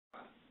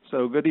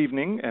So good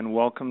evening and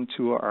welcome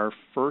to our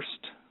first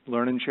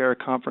Learn and Share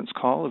conference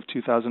call of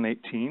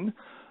 2018.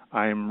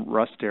 I'm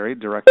Russ Derry,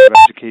 Director of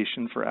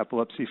Education for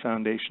Epilepsy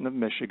Foundation of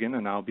Michigan,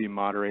 and I'll be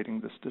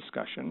moderating this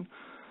discussion.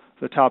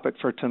 The topic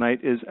for tonight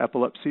is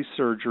epilepsy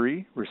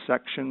surgery,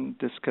 resection,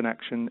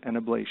 disconnection, and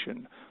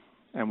ablation.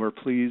 And we're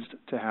pleased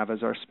to have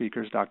as our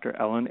speakers Dr.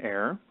 Ellen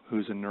Eyre,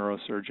 who's a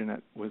neurosurgeon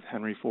with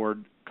Henry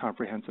Ford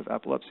Comprehensive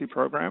Epilepsy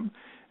Program,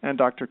 and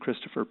Dr.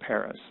 Christopher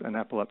Paris, an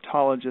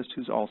epileptologist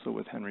who's also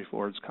with Henry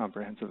Ford's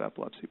Comprehensive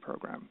Epilepsy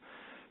Program.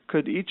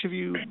 Could each of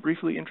you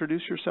briefly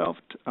introduce yourself,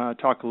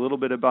 talk a little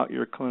bit about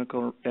your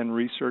clinical and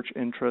research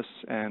interests,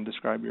 and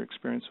describe your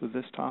experience with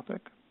this topic?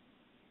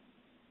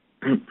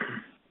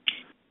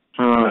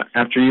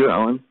 After you,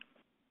 Ellen.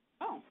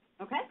 Oh,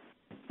 okay.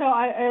 So, as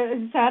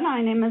I said,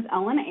 my name is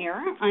Ellen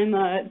Eyre. I'm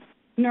a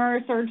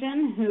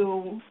neurosurgeon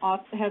who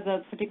also has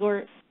a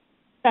particular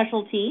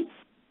specialty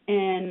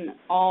in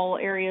all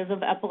areas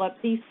of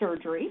epilepsy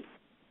surgery.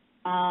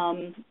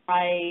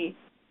 I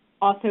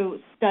also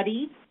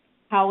study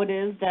how it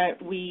is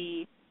that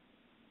we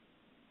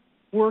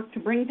work to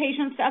bring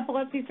patients to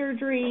epilepsy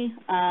surgery,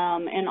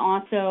 and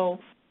also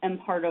am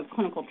part of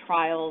clinical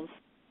trials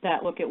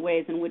that look at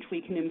ways in which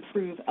we can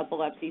improve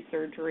epilepsy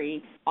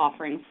surgery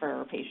offerings for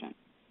our patients.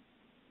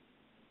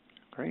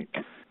 Great.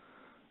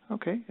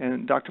 Okay,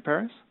 and Dr.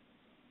 Paris?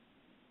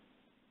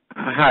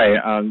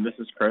 Hi, this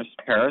is Chris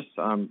Paris.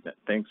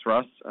 Thanks,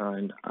 Russ.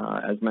 And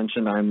as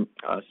mentioned, I'm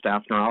a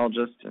staff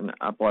neurologist and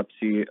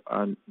epilepsy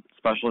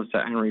specialist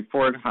at Henry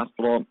Ford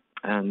Hospital,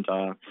 and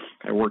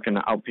I work in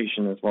the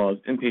outpatient as well as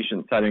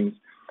inpatient settings,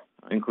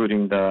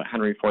 including the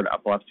Henry Ford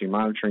Epilepsy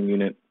Monitoring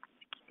Unit,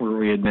 where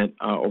we admit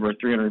over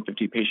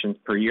 350 patients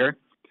per year.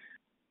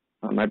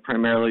 I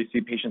primarily see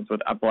patients with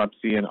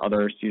epilepsy and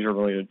other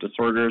seizure-related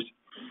disorders.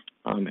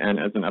 And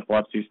as an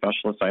epilepsy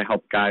specialist, I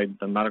help guide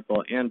the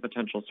medical and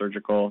potential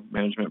surgical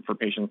management for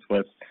patients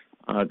with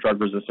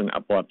drug-resistant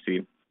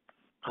epilepsy.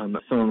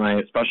 Some of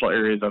my special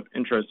areas of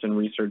interest and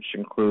research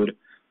include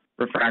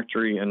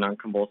refractory and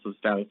non-convulsive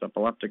status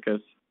epilepticus,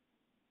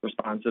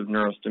 responsive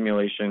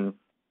neurostimulation,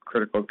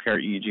 critical care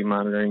EEG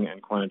monitoring,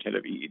 and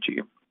quantitative EEG.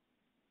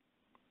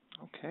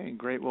 Okay,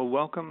 great. Well,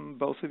 welcome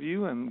both of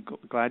you. I'm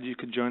glad you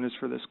could join us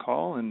for this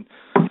call, and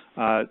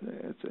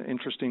it's an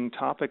interesting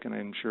topic, and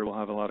I'm sure we'll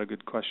have a lot of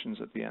good questions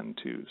at the end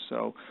too.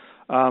 So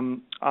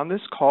on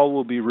this call,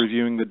 we'll be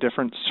reviewing the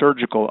different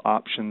surgical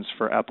options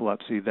for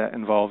epilepsy that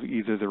involve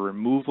either the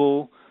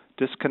removal,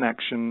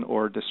 disconnection,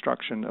 or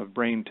destruction of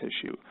brain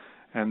tissue.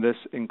 And this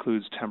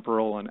includes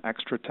temporal and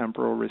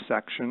extratemporal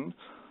resection,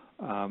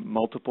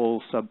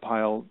 multiple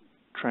subpial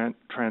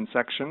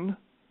transection,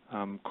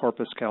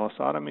 corpus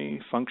callosotomy,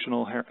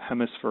 functional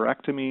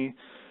hemispherectomy,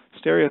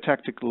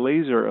 stereotactic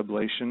laser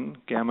ablation,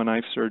 gamma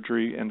knife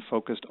surgery, and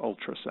focused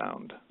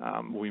ultrasound.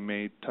 We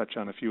may touch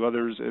on a few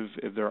others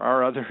if there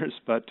are others,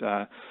 but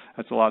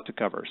that's a lot to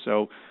cover.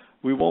 So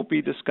we won't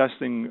be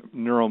discussing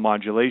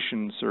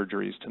neuromodulation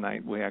surgeries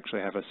tonight. We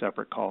actually have a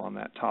separate call on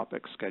that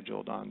topic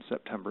scheduled on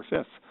September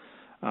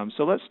 5th.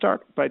 So let's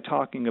start by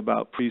talking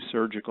about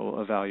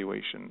pre-surgical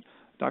evaluation.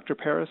 Dr.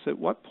 Paris, at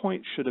what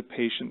point should a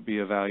patient be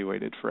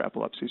evaluated for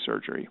epilepsy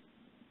surgery?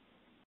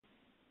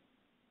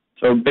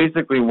 So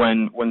basically,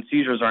 when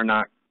seizures are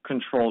not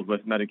controlled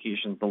with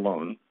medications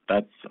alone,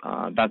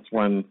 that's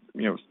when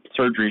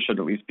surgery should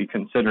at least be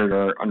considered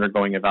or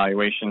undergoing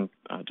evaluation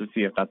to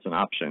see if that's an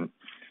option.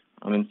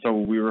 And so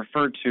we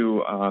refer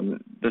to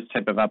this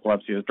type of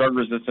epilepsy as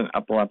drug-resistant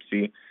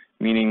epilepsy,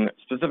 meaning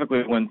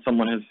specifically when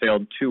someone has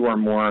failed 2 or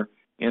more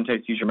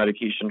anti-seizure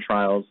medication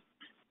trials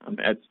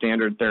at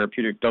standard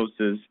therapeutic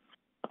doses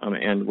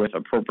and with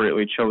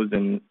appropriately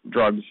chosen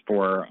drugs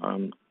for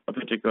a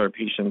particular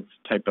patient's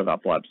type of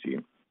epilepsy.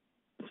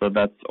 So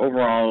that's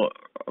overall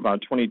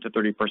about 20 to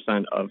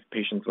 30% of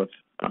patients with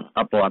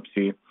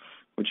epilepsy,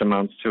 which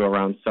amounts to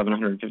around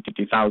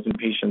 750,000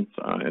 patients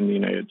in the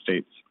United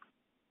States.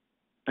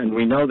 And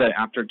we know that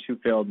after 2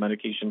 failed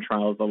medication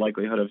trials, the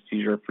likelihood of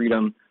seizure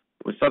freedom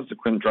with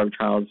subsequent drug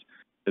trials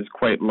is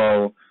quite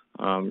low,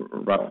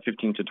 about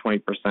 15 to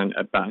 20%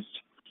 at best.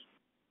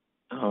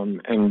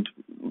 And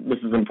this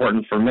is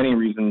important for many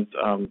reasons.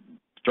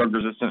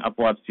 Drug-resistant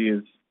epilepsy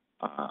is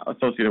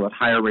associated with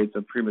higher rates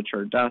of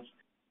premature death,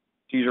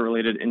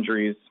 seizure-related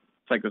injuries,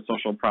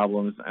 psychosocial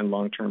problems, and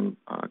long-term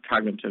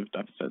cognitive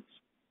deficits.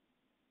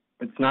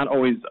 It's not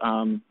always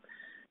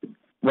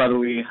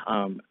readily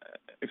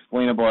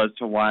explainable as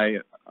to why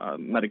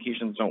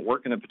medications don't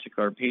work in a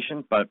particular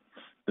patient, but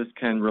this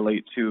can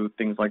relate to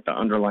things like the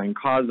underlying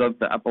cause of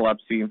the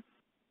epilepsy,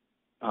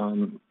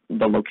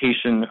 the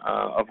location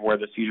of where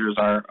the seizures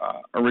are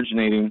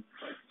originating,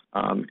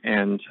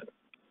 and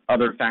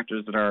other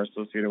factors that are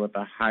associated with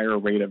a higher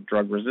rate of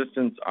drug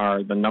resistance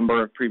are the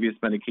number of previous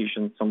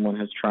medications someone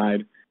has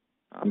tried,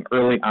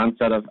 early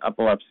onset of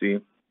epilepsy,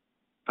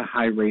 a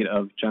high rate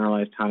of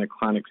generalized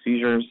tonic-clonic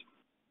seizures,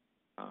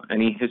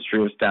 any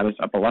history of status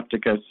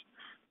epilepticus,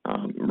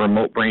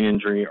 remote brain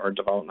injury, or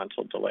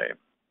developmental delay.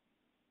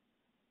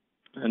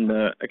 And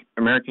the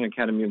American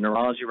Academy of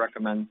Neurology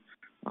recommends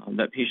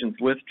that patients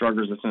with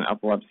drug-resistant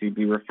epilepsy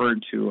be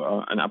referred to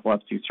an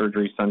epilepsy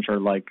surgery center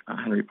like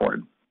Henry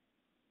Ford.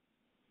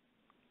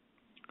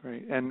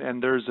 Great.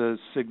 And there's a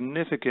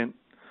significant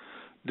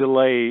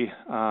delay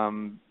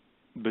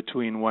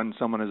between when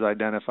someone is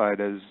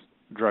identified as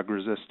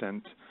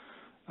drug-resistant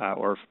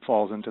or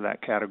falls into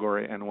that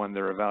category and when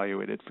they're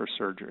evaluated for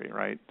surgery,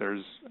 right?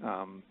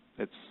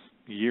 It's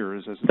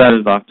years. That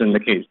is often the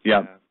case,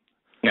 yeah.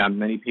 Yeah,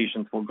 many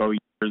patients will go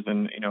years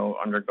and,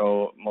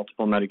 undergo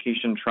multiple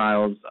medication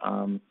trials,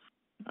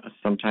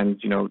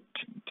 sometimes,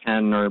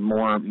 10 or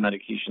more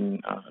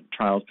medication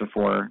trials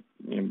before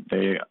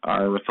they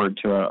are referred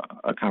to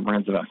a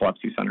comprehensive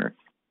epilepsy center.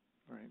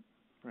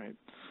 Right.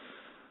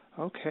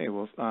 Okay,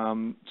 well,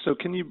 so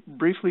can you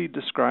briefly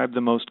describe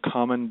the most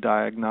common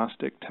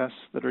diagnostic tests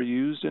that are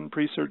used in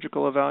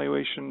pre-surgical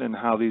evaluation and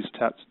how these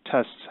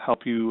tests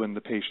help you and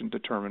the patient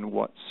determine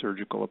what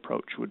surgical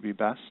approach would be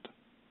best?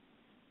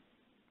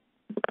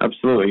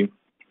 Absolutely.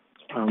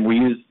 We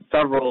use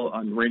several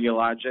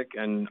radiologic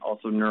and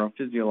also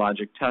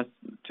neurophysiologic tests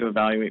to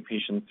evaluate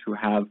patients who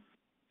have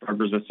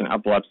drug-resistant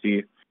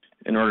epilepsy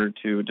in order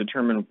to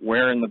determine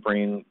where in the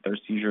brain their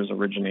seizures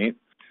originate,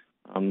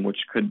 which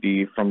could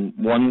be from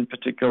one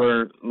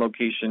particular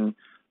location,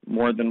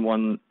 more than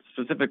one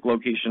specific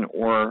location,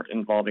 or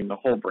involving the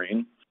whole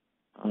brain.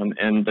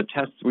 And the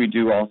tests we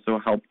do also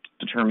help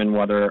determine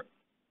whether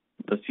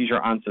the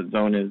seizure onset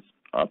zone is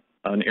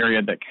an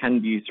area that can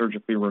be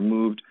surgically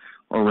removed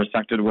or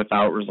resected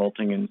without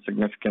resulting in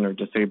significant or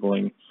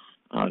disabling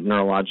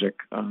neurologic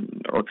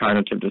or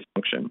cognitive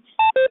dysfunction.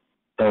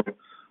 So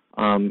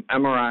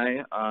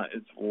MRI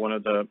is one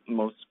of the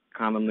most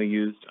commonly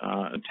used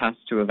tests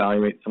to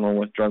evaluate someone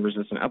with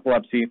drug-resistant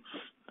epilepsy.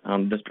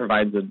 This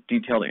provides a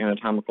detailed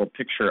anatomical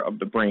picture of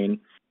the brain,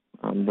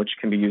 which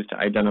can be used to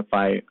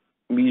identify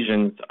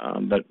lesions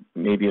that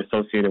may be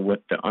associated with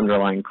the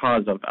underlying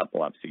cause of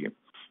epilepsy.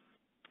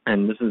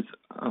 And this is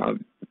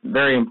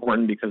very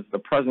important because the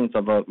presence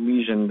of a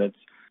lesion that's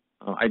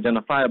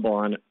identifiable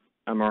on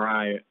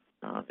MRI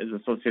is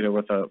associated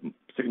with a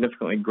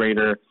significantly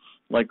greater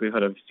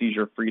likelihood of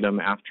seizure freedom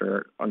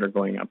after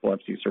undergoing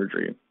epilepsy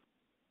surgery.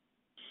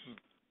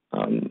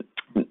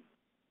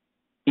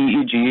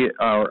 EEG,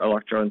 or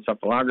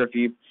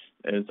electroencephalography,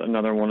 is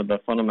another one of the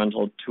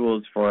fundamental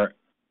tools for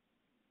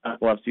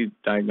epilepsy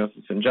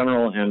diagnosis in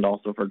general and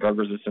also for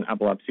drug-resistant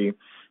epilepsy.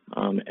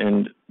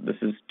 And this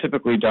is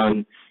typically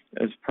done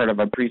as part of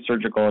a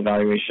pre-surgical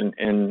evaluation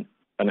in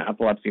an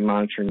epilepsy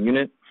monitoring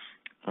unit,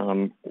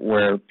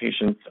 where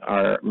patients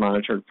are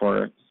monitored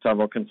for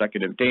several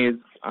consecutive days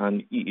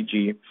on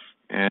EEG,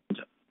 and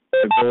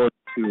the goal is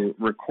to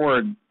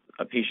record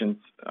a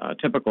patient's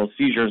typical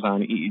seizures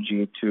on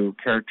EEG to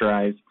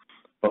characterize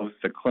both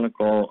the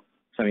clinical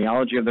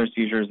semiology of their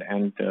seizures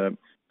and the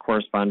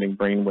corresponding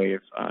brainwave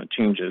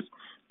changes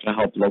to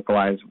help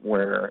localize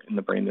where in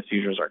the brain the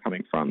seizures are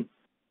coming from.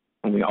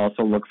 And we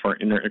also look for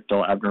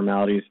interictal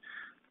abnormalities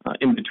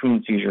in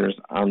between seizures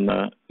on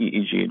the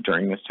EEG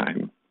during this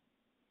time.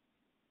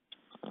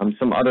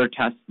 Some other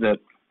tests that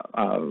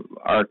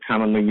are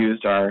commonly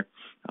used are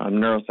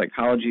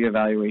neuropsychology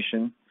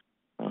evaluation,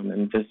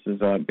 and this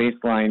is a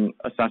baseline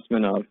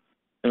assessment of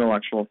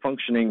intellectual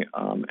functioning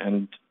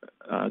and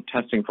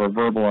testing for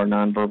verbal or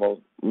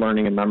nonverbal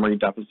learning and memory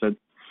deficits,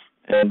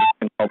 and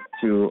can help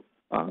to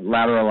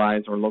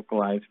lateralize or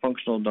localize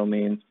functional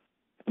domains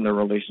and their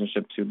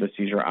relationship to the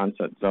seizure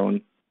onset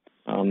zone,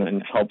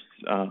 and helps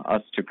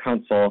us to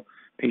counsel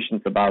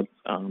patients about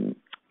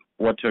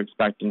what to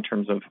expect in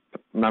terms of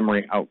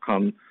memory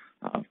outcome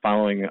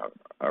following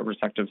a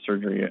resective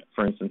surgery,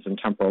 for instance, in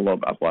temporal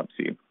lobe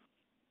epilepsy.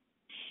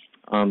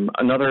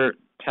 Another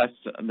test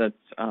that's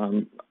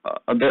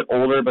a bit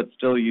older but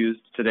still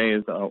used today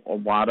is a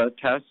WADA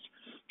test.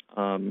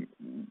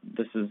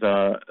 This is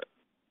a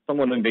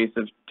somewhat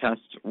invasive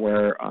test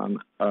where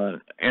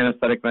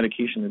anesthetic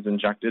medication is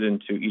injected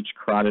into each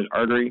carotid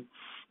artery,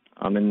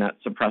 and that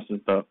suppresses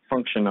the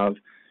function of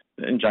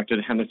the injected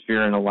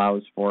hemisphere and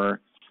allows for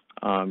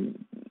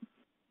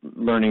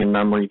learning and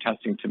memory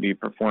testing to be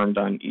performed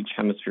on each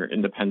hemisphere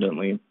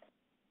independently,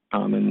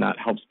 and that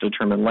helps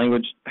determine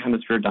language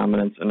hemisphere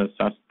dominance and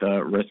assess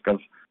the risk of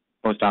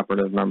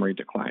postoperative memory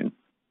decline.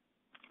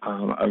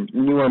 A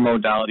newer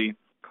modality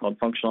called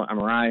functional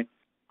MRI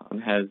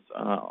has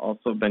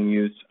also been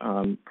used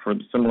for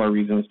similar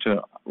reasons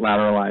to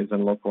lateralize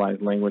and localize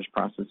language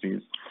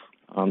processes,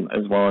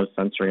 as well as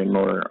sensory and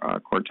motor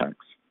cortex.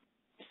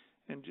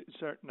 And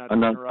sorry, not to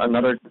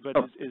interrupt, but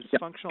is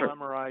functional sure.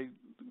 MRI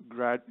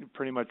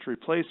pretty much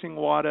replacing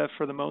WADA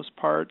for the most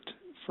part?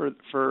 Or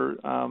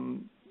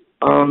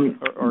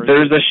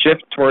there's a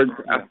shift towards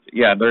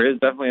there is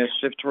definitely a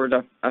shift toward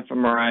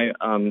fMRI.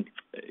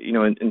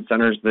 In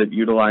centers that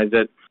utilize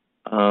it,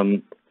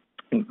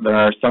 there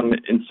are some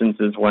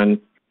instances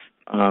when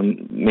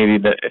maybe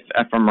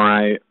if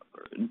fMRI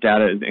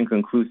data is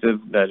inconclusive,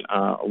 that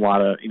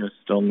WADA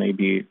still may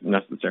be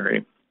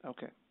necessary.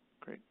 Okay,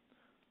 great.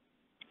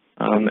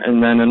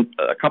 And then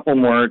a couple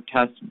more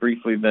tests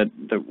briefly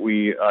that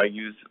we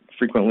use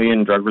frequently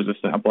in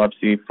drug-resistant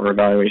epilepsy for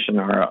evaluation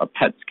are a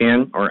PET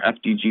scan, or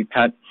FDG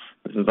PET.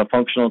 This is a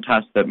functional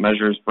test that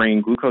measures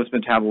brain glucose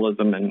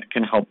metabolism and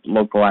can help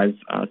localize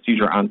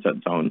seizure onset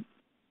zone.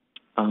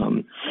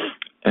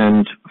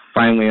 And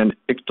finally, an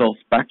ICTL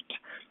SPECT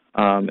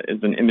is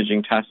an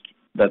imaging test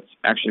that's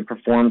actually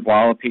performed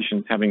while a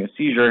patient's having a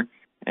seizure,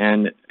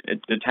 and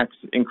it detects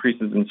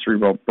increases in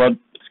cerebral blood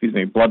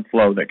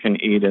flow that can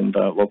aid in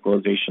the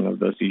localization of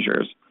the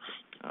seizures.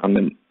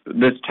 And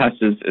this test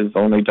is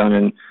only done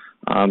in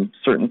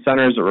certain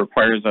centers. It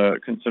requires a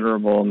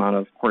considerable amount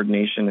of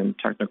coordination and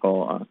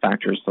technical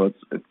factors, so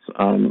it's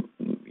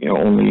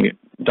only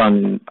done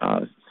in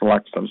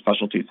select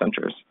subspecialty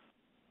centers.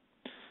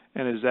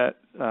 And is that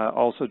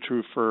also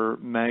true for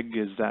MEG?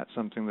 Is that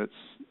something that's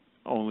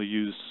only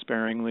used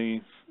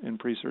sparingly in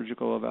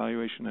pre-surgical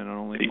evaluation and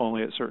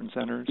only at certain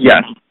centers?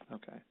 Yes.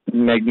 Okay.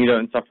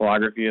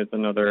 Magnetoencephalography is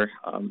another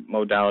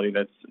modality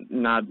that's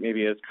not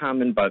maybe as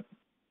common, but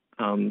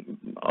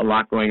a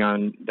lot going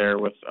on there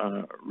with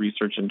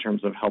research in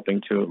terms of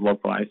helping to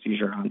localize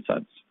seizure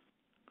onsets.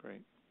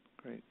 Great.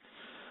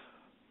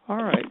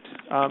 All right.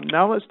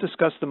 Now let's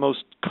discuss the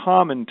most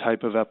common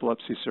type of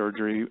epilepsy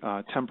surgery,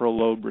 temporal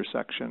lobe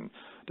resection.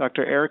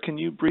 Dr. Eyre, can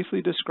you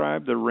briefly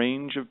describe the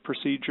range of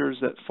procedures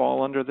that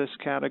fall under this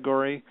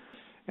category,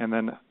 and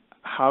then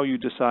how you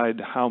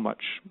decide how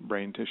much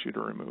brain tissue to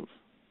remove?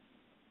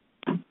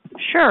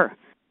 Sure.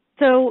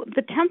 So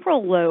the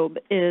temporal lobe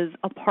is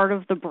a part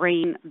of the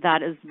brain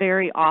that is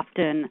very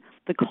often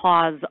the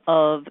cause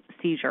of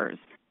seizures.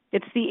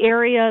 It's the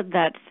area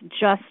that's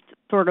just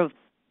sort of,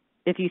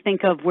 if you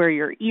think of where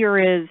your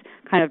ear is,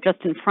 kind of just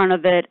in front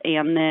of it,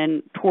 and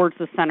then towards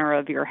the center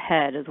of your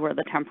head is where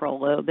the temporal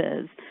lobe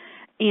is.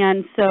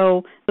 And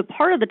so the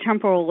part of the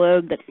temporal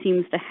lobe that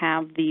seems to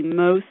have the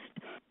most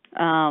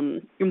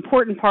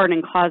important part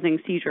in causing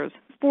seizures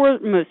for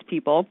most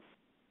people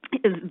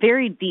is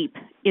very deep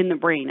in the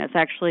brain. It's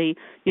actually,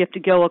 you have to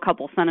go a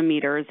couple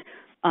centimeters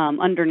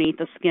underneath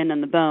the skin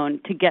and the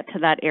bone to get to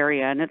that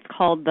area, and it's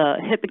called the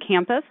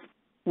hippocampus,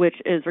 which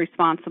is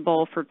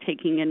responsible for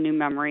taking in new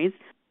memories.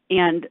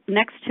 And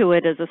next to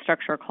it is a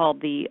structure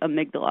called the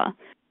amygdala.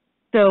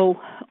 So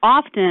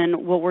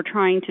often what we're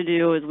trying to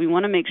do is we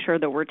want to make sure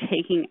that we're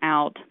taking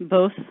out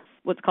both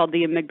what's called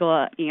the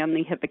amygdala and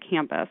the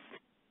hippocampus.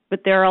 But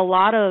there are a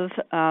lot of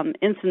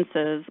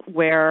instances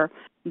where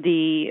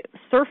the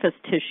surface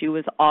tissue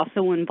is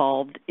also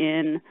involved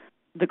in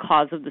the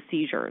cause of the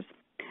seizures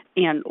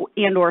and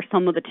or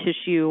some of the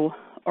tissue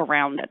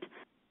around it.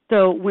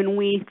 So when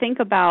we think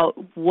about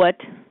what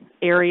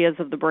areas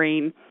of the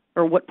brain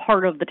or what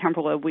part of the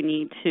temporal lobe we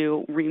need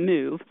to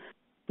remove,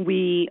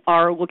 we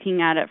are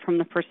looking at it from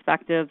the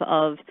perspective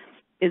of,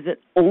 is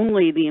it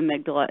only the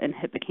amygdala and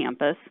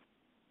hippocampus,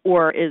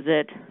 or is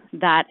it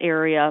that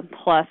area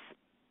plus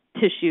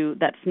tissue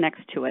that's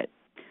next to it?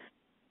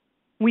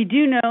 We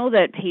do know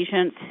that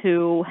patients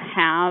who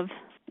have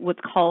what's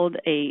called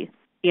a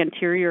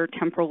anterior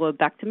temporal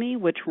lobectomy,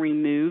 which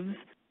removes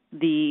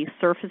the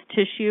surface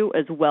tissue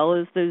as well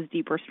as those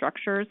deeper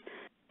structures,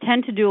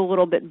 tend to do a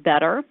little bit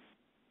better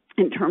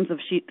in terms of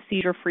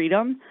seizure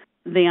freedom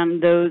than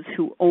those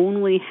who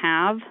only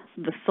have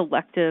the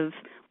selective,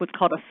 what's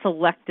called a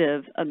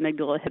selective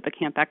amygdala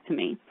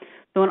hippocampectomy.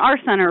 So in our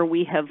center,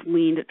 we have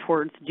leaned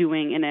towards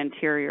doing an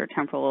anterior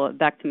temporal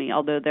lobectomy,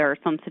 although there are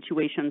some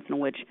situations in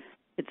which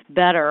it's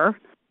better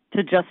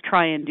to just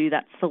try and do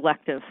that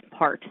selective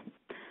part.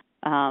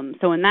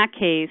 So in that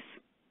case,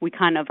 we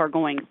kind of are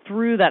going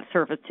through that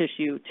surface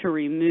tissue to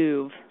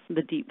remove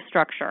the deep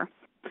structure.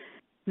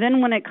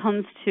 Then when it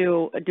comes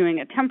to doing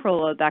a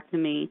temporal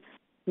lobectomy,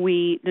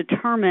 we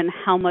determine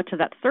how much of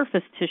that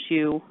surface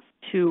tissue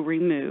to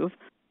remove,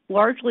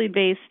 largely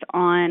based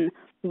on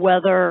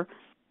whether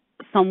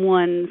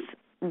someone's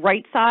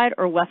right side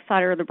or left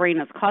side of the brain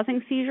is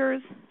causing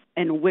seizures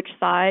and which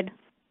side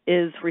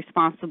is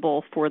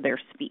responsible for their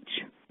speech.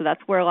 So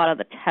that's where a lot of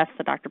the tests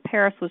that Dr.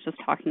 Paris was just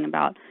talking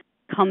about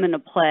come into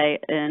play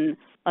in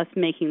us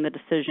making the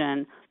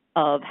decision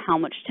of how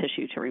much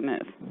tissue to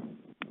remove.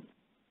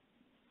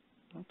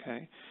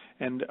 Okay.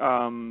 And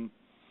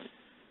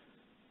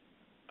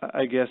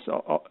I guess,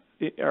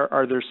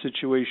 are there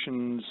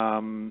situations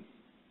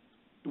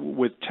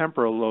with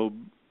temporal lobe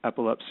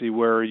epilepsy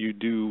where you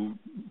do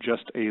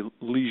just a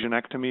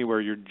lesionectomy, where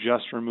you're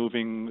just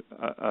removing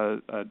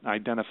an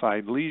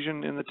identified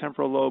lesion in the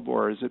temporal lobe,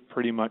 or is it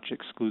pretty much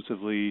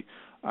exclusively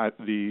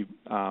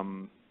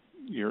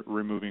you're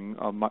removing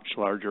a much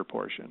larger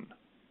portion?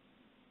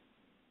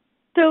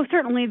 So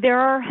certainly there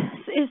are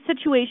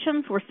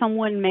situations where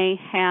someone may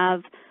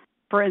have,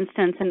 for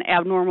instance, an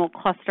abnormal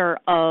cluster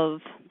of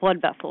blood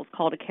vessels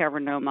called a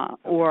cavernoma,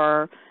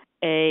 or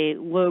a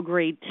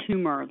low-grade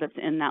tumor that's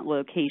in that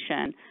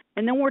location.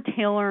 And then we're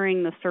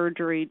tailoring the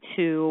surgery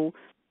to,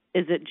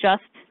 is it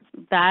just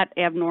that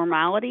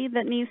abnormality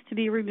that needs to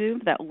be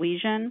removed, that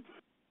lesion,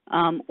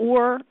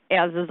 or,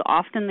 as is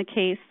often the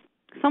case,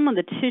 some of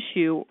the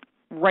tissue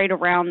right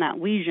around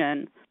that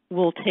lesion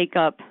will take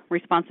up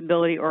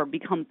responsibility or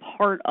become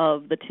part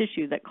of the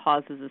tissue that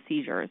causes the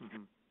seizures.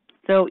 Mm-hmm.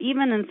 So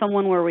even in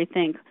someone where we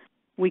think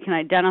we can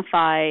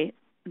identify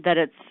that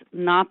it's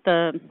not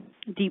the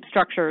deep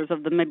structures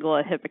of the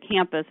amygdala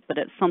hippocampus, but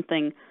it's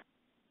something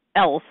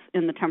else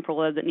in the temporal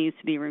lobe that needs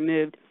to be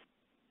removed,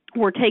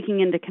 we're taking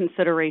into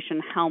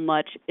consideration how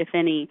much, if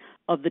any,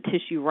 of the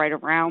tissue right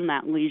around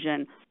that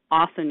lesion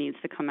also needs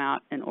to come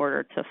out in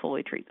order to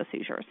fully treat the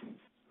seizures.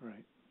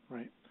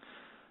 Right.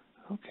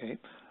 Okay.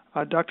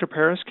 Dr.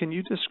 Paris, can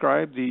you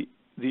describe the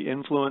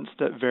influence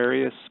that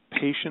various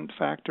patient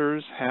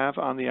factors have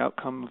on the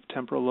outcome of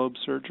temporal lobe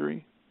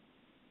surgery?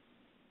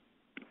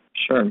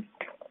 Sure.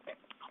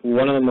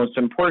 One of the most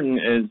important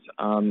is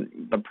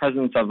the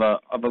presence of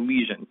a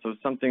lesion, so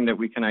something that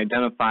we can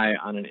identify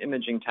on an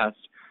imaging test,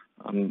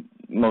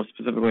 most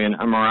specifically an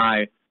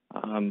MRI,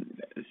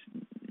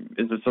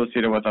 is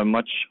associated with a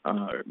much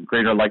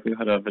greater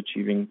likelihood of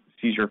achieving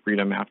seizure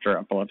freedom after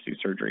epilepsy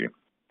surgery.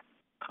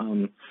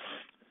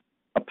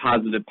 A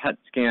positive PET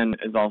scan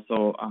is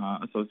also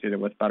associated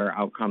with better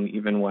outcome,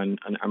 even when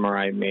an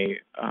MRI may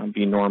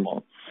be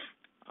normal.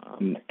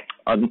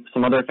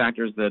 Some other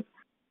factors that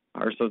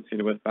are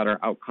associated with better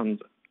outcomes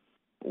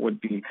would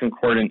be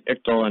concordant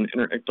ictal and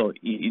interictal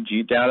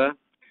EEG data.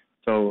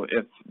 So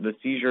if the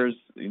seizures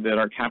that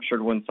are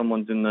captured when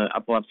someone's in the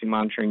epilepsy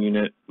monitoring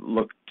unit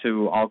look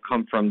to all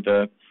come from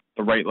the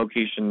right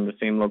location, the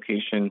same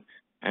location,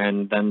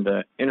 and then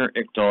the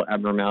interictal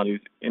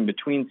abnormalities in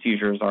between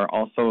seizures are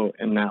also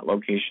in that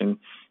location,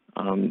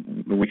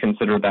 we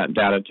consider that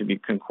data to be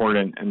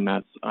concordant, and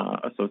that's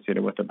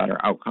associated with a better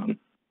outcome.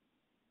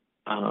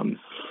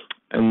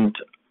 And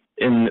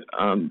in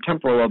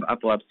temporal lobe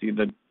epilepsy,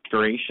 the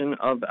duration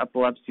of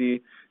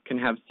epilepsy can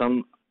have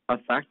some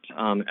effect,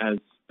 as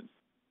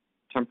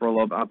temporal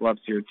lobe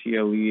epilepsy, or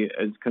TLE,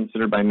 is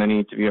considered by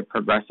many to be a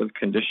progressive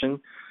condition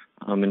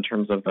in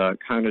terms of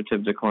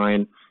cognitive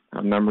decline,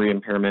 memory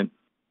impairment.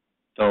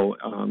 So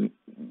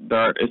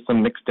there is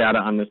some mixed data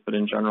on this, but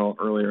in general,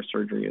 earlier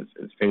surgery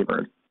is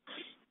favored.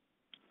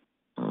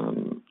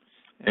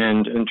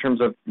 And in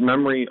terms of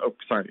memory,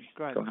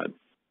 go ahead.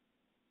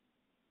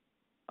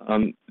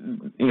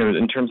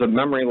 In terms of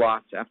memory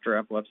loss after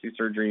epilepsy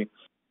surgery,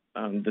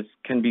 this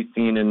can be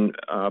seen in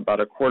about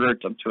a quarter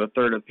to a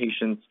third of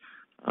patients.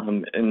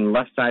 In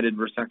left-sided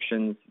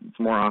resections, it's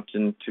more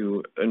often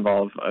to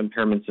involve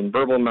impairments in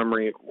verbal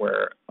memory,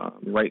 where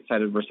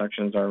right-sided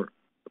resections are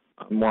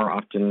more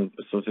often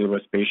associated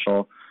with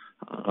spatial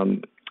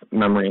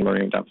memory and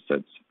learning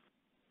deficits.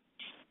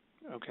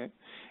 Okay.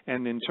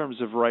 And in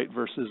terms of right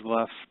versus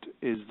left,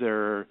 is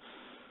there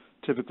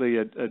typically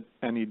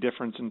any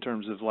difference in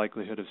terms of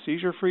likelihood of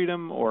seizure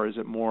freedom, or is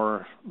it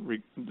more,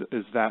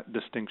 is that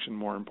distinction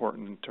more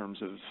important in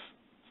terms of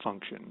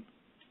function?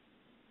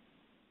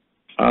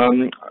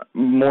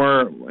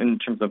 More in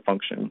terms of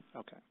function.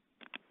 Okay.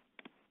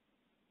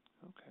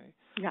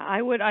 Yeah,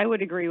 I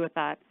would agree with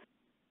that.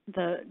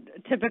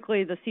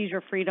 Typically the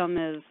seizure freedom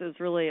is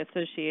really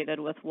associated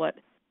with what,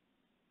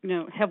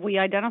 have we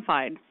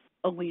identified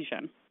a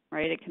lesion,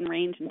 right? It can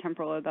range in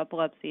temporal lobe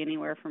epilepsy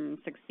anywhere from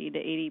 60 to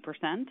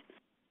 80%.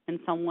 In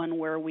someone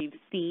where we've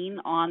seen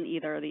on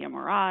either the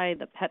MRI,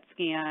 the PET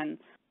scan,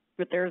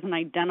 that there's an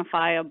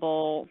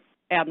identifiable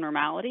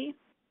abnormality,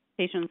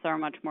 patients are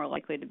much more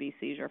likely to be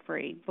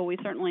seizure-free. But we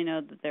certainly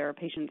know that there are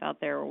patients out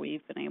there where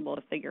we've been able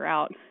to figure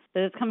out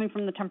that it's coming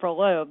from the temporal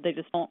lobe. They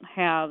just don't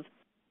have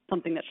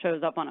something that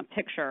shows up on a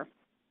picture.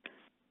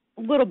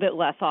 A little bit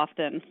less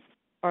often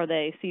are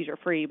they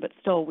seizure-free, but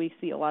still we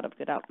see a lot of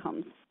good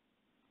outcomes.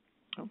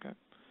 Okay.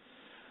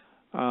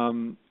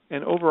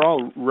 And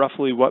overall,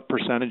 roughly what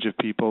percentage of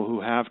people who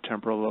have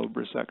temporal lobe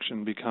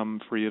resection become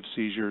free of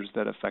seizures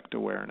that affect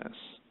awareness?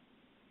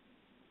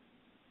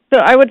 So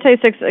I would say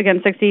 60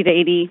 to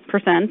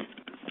 80%,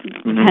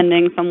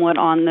 depending somewhat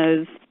on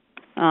those,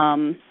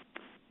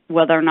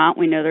 whether or not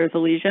we know there's a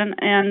lesion,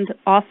 and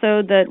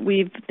also that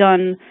we've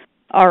done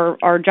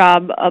our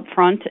job up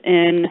front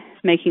in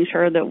making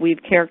sure that we've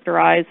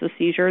characterized the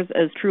seizures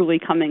as truly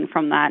coming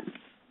from that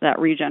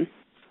region.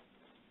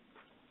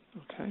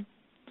 Okay.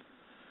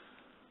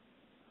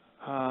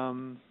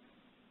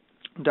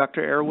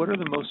 Dr. Eyre, what are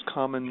the most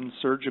common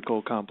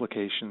surgical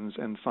complications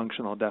and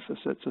functional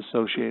deficits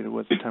associated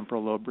with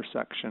temporal lobe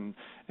resection,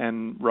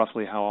 and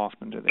roughly how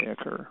often do they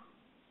occur?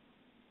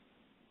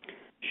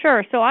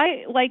 Sure. So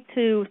I like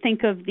to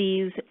think of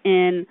these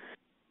in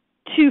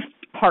two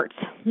parts.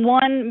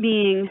 One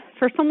being,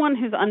 for someone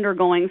who's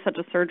undergoing such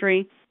a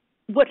surgery,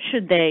 what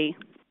should they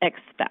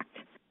expect?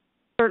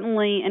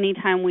 Certainly,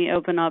 anytime we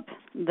open up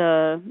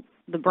the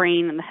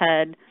brain and the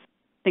head,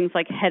 things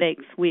like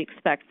headaches we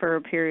expect for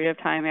a period of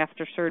time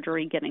after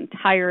surgery, getting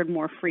tired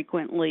more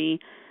frequently,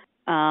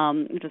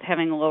 just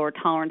having a lower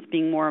tolerance,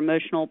 being more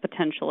emotional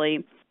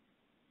potentially.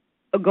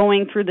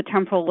 Going through the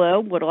temporal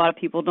lobe, what a lot of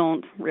people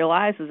don't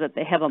realize is that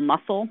they have a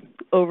muscle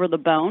over the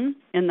bone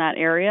in that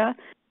area,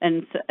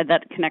 and so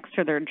that connects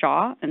to their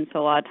jaw, and so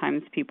a lot of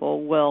times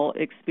people will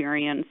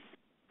experience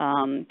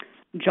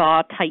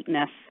jaw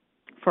tightness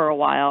for a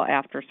while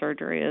after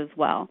surgery as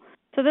well.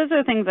 So those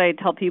are things I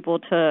tell people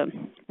to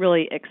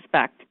really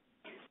expect.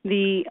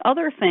 The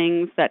other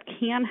things that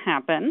can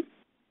happen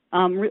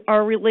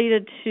are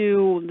related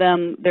to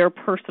their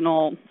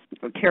personal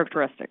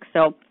characteristics.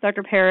 So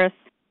Dr. Paris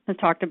has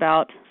talked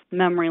about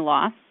memory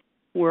loss.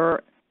 We're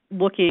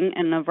looking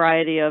in a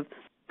variety of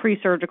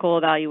pre-surgical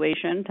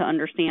evaluation to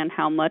understand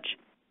how much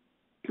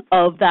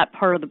of that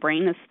part of the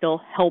brain is still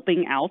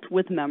helping out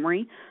with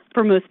memory.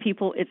 For most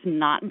people, it's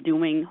not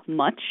doing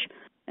much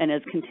and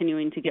is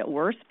continuing to get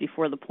worse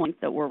before the point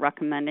that we're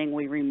recommending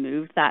we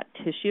remove that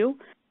tissue.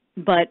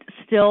 But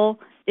still,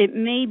 it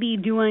may be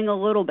doing a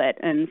little bit,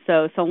 and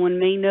so someone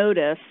may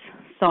notice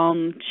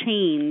some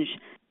change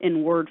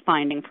in word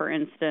finding, for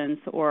instance,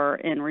 or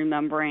in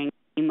remembering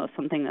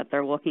something that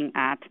they're looking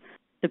at,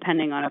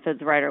 depending on if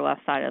it's right or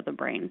left side of the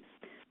brain.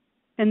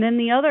 And then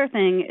the other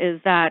thing is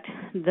that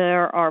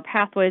there are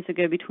pathways that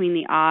go between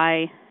the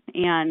eye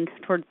and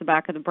towards the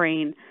back of the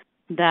brain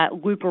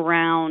that loop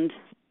around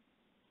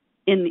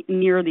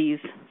near these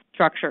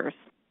structures.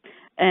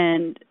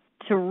 And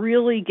to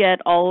really get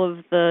all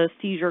of the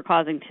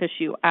seizure-causing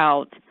tissue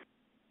out,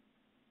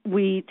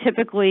 we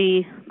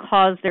typically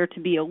cause there to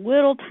be a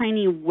little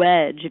tiny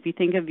wedge. If you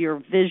think of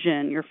your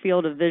vision, your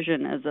field of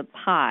vision as a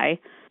pie,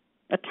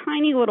 a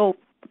tiny little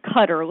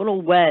cut or a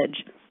little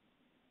wedge,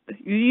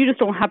 you just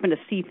don't happen to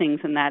see things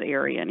in that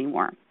area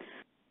anymore.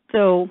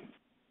 So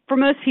for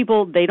most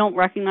people, they don't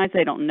recognize,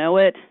 they don't know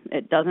it.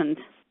 It doesn't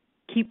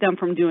keep them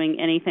from doing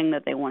anything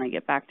that they want to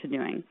get back to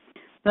doing.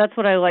 That's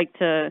what I like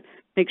to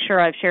make sure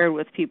I've shared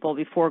with people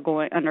before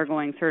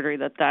undergoing surgery,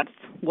 that that's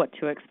what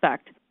to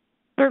expect.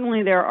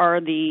 Certainly there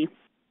are the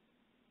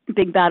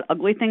big, bad,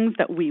 ugly things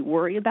that we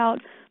worry about,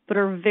 but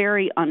are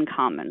very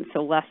uncommon,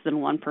 so less than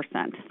 1%.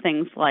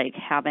 Things like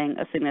having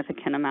a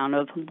significant amount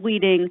of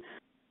bleeding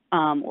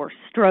or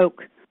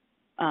stroke,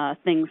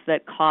 things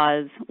that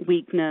cause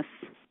weakness,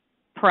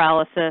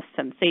 paralysis,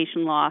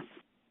 sensation loss,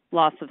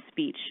 loss of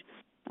speech.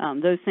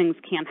 Those things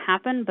can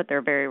happen, but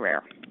they're very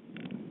rare.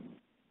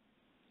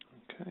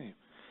 Okay.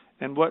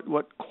 And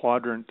what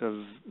quadrant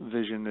of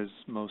vision is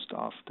most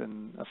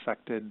often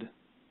affected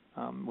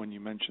when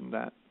you mentioned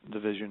that, the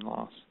vision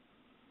loss?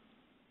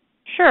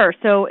 Sure.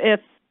 So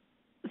if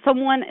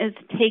someone is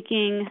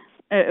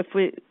if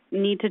we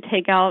need to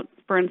take out,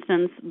 for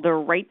instance, the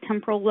right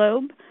temporal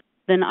lobe,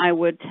 then I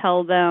would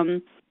tell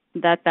them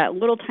that that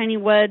little tiny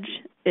wedge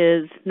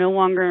is no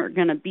longer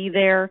going to be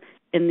there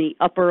in the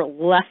upper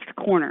left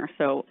corner,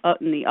 so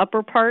in the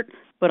upper part,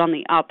 but on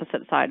the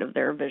opposite side of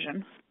their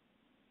vision.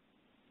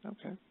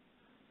 Okay.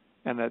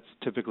 And that's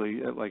typically,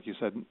 like you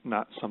said,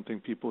 not something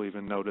people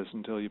even notice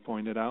until you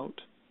point it out?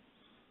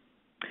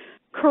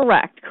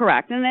 Correct.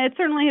 And it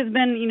certainly has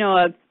been,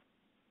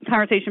 a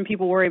conversation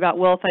people worry about,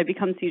 well, if I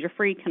become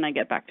seizure-free, can I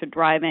get back to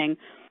driving?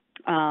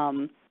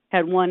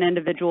 Had one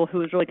individual who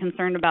was really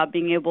concerned about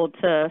being able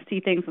to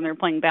see things when they're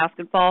playing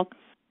basketball.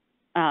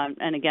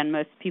 And again,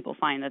 most people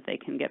find that they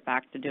can get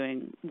back to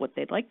doing what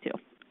they'd like to.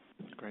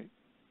 Great.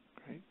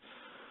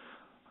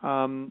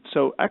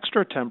 So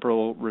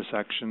extratemporal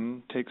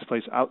resection takes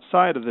place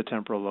outside of the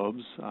temporal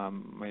lobes,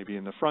 maybe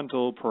in the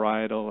frontal,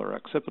 parietal, or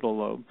occipital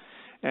lobe,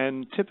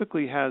 and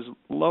typically has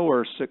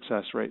lower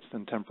success rates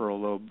than temporal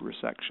lobe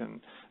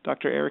resection.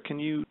 Dr. Eyre, can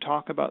you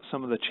talk about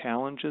some of the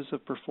challenges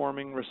of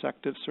performing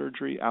resective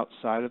surgery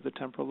outside of the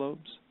temporal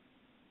lobes?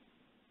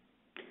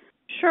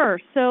 Sure.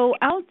 So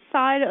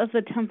outside of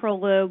the temporal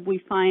lobe,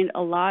 we find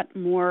a lot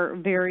more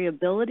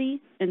variability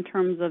in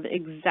terms of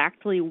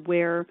exactly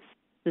where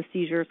the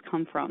seizures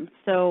come from.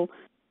 So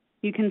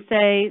you can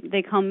say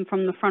they come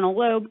from the frontal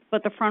lobe,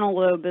 but the frontal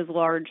lobe is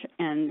large,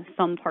 and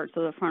some parts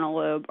of the frontal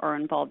lobe are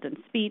involved in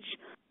speech.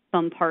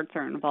 Some parts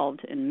are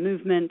involved in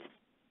movement.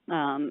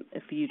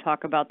 If you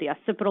talk about the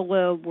occipital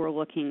lobe, we're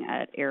looking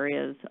at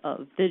areas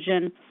of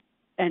vision.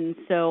 And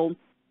so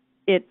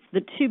it's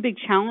the two big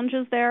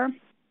challenges there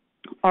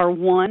are,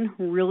 one,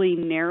 really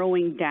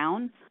narrowing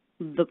down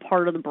the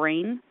part of the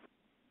brain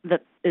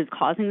that is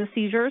causing the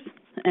seizures,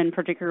 and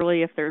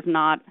particularly if there's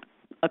not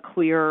a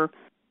clear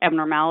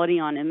abnormality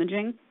on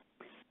imaging.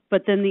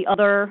 But then the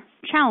other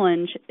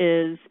challenge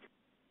is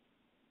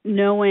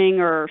knowing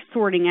or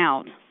sorting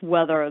out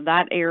whether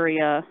that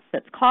area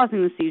that's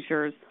causing the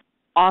seizures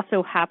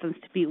also happens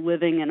to be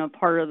living in a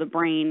part of the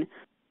brain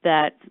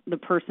that the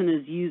person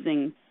is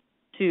using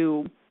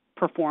to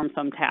perform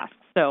some tasks.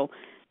 So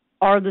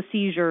are the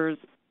seizures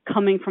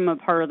coming from a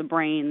part of the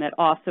brain that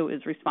also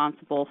is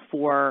responsible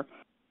for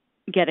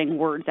getting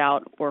words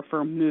out or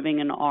for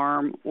moving an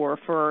arm or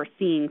for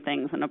seeing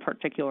things in a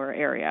particular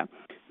area?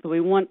 So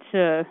we want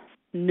to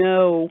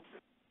know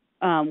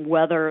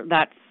whether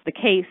that's the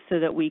case so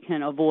that we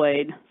can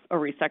avoid a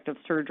resective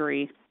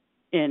surgery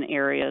in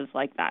areas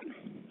like that.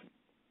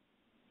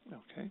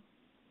 Okay.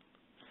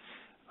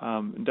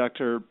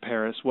 Dr.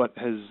 Paris, what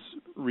has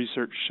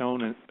research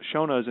shown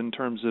us in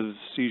terms of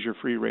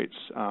seizure-free rates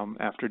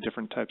after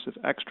different types of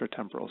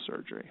extratemporal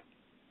surgery?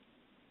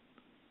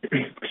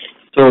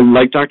 So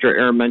like Dr.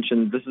 Eyre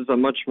mentioned, this is a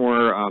much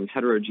more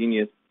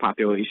heterogeneous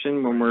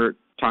population when we're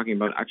talking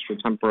about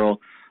extratemporal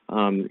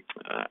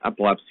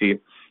epilepsy.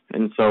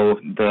 And so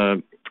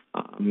the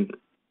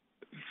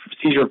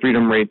seizure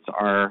freedom rates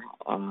are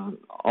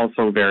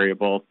also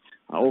variable.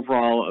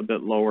 Overall, a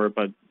bit lower,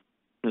 but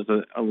there's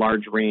a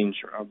large range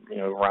of,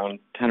 around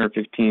 10 or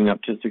 15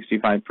 up to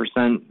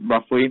 65%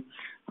 roughly.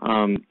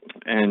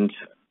 And,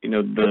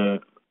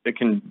 it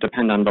can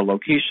depend on the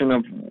location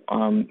of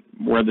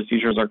where the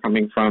seizures are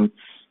coming from.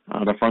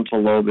 The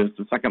frontal lobe is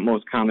the second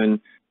most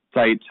common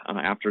site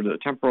after the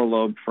temporal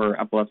lobe for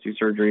epilepsy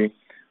surgery,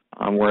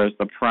 whereas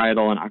the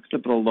parietal and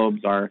occipital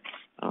lobes are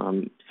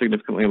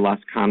significantly less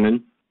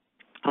common.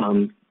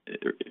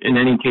 In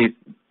any case,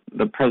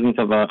 the presence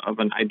of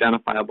an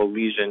identifiable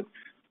lesion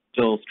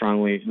still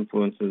strongly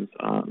influences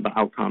the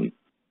outcome.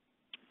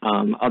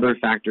 Other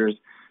factors,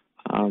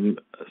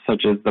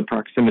 such as the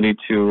proximity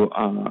to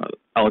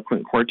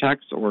eloquent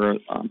cortex or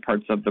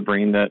parts of the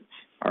brain that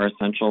are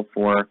essential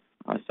for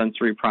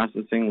sensory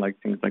processing, like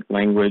things like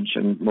language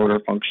and motor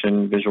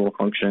function, visual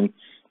function.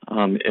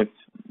 If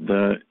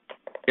the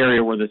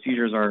area where the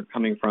seizures are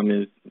coming from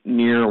is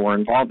near or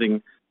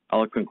involving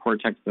eloquent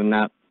cortex, then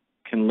that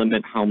can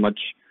limit how much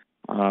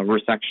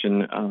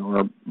resection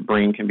or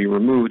brain can be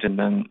removed, and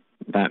then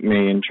that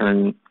may in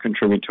turn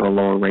contribute to a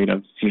lower rate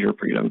of seizure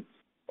freedom.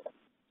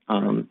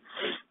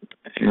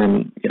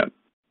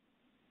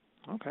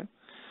 Okay.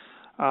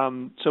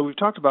 So we've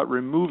talked about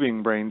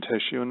removing brain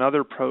tissue.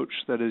 Another approach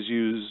that is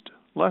used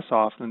less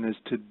often is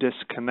to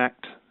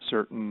disconnect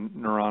certain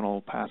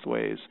neuronal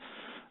pathways.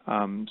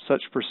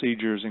 Such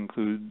procedures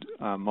include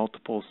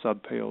multiple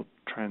subpial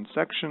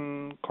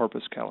transection,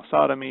 corpus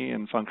callosotomy,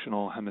 and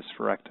functional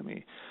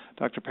hemispherectomy.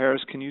 Dr.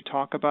 Paris, can you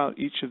talk about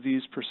each of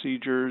these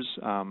procedures,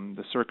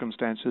 the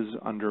circumstances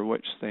under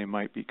which they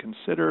might be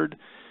considered,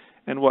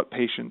 and what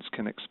patients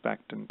can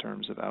expect in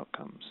terms of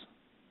outcomes?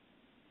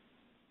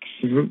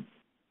 Mm-hmm.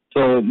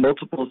 So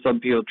multiple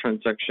subpial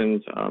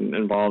transections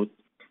involve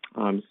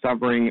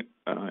severing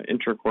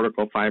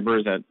intracortical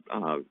fibers at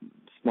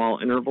small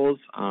intervals,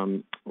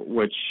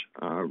 which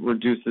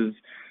reduces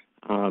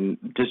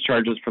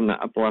discharges from the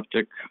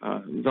epileptic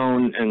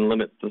zone and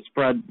limits the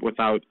spread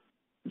without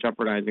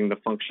jeopardizing the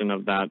function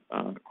of that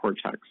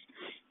cortex.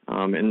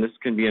 And this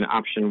can be an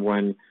option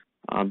when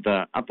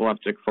the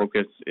epileptic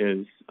focus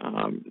is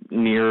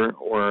near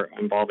or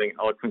involving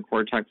eloquent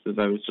cortex, as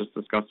I was just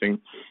discussing.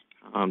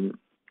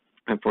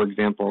 And for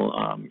example,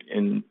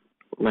 in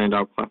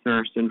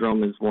Landau-Kleffner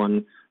syndrome is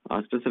one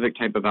specific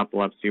type of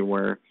epilepsy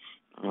where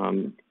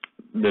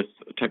this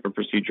type of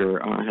procedure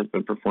has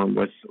been performed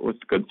with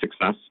good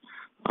success.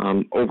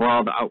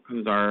 Overall, the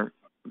outcomes are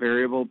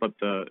variable, but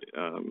the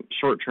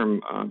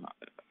short-term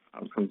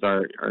outcomes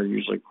are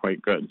usually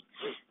quite good.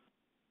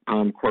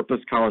 Corpus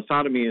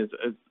callosotomy is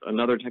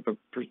another type of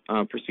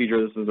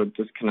procedure. This is a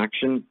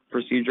disconnection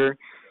procedure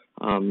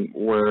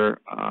where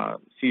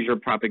seizure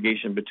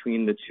propagation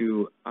between the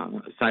two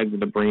sides of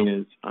the brain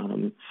is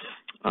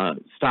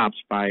stopped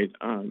by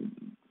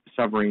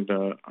severing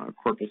the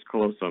corpus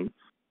callosum.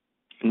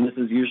 And this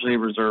is usually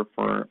reserved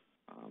for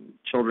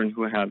children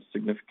who have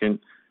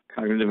significant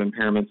cognitive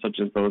impairments, such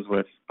as those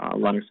with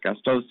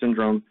Lennox-Gastaut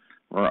syndrome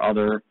or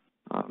other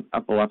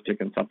epileptic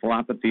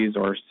encephalopathies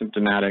or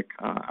symptomatic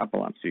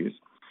epilepsies.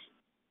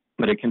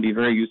 But it can be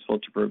very useful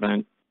to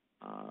prevent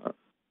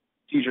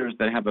seizures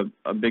that have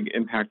a big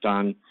impact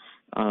on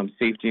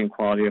safety and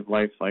quality of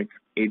life, like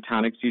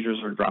atonic seizures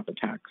or drop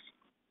attacks.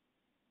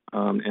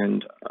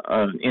 And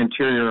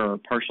anterior or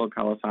partial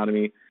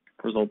callosotomy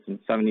results in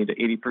 70 to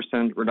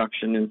 80%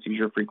 reduction in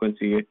seizure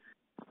frequency,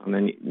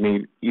 and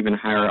maybe even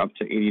higher, up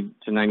to 80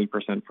 to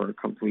 90% for a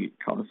complete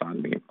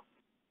callosotomy.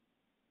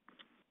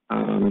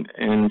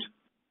 And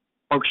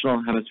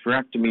functional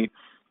hemispherectomy,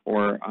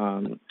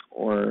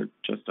 or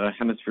just a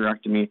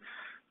hemispherectomy,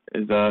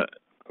 is a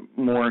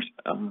more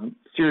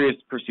serious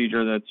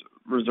procedure that's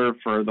reserved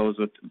for those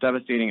with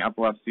devastating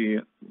epilepsy,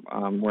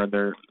 where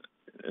their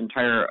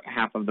entire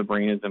half of the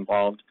brain is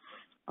involved,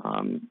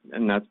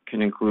 and that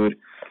can include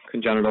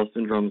congenital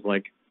syndromes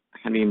like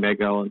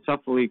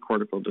hemimegalencephaly,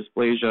 cortical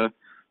dysplasia,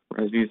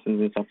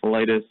 Rasmussen's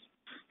encephalitis,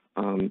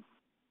 and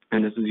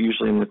this is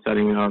usually in the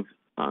setting of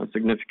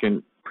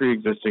significant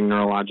pre-existing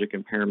neurologic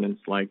impairments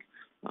like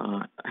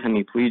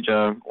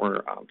hemiplegia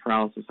or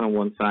paralysis on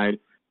one side,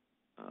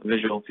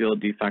 visual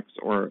field defects,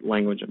 or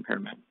language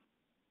impairment.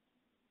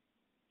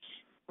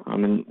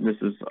 And this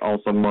is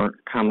also more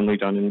commonly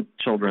done in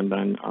children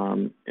than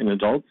in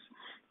adults.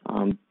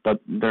 But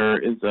there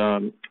is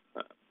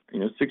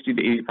 60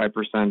 to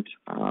 85%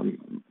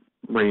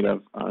 rate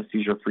of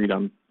seizure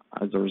freedom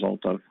as a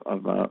result of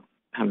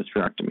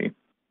hemispherectomy.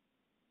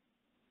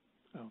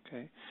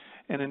 Okay.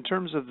 And in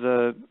terms of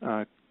the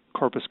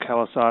corpus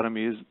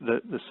callosotomy, is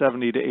the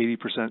 70 to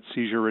 80%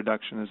 seizure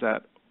reduction, is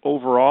that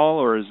overall,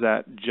 or is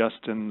that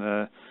just in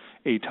the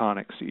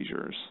atonic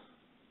seizures?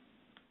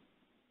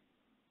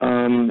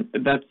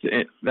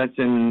 That's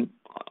in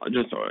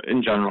just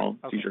in general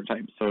seizure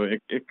types. So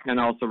it can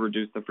also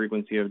reduce the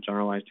frequency of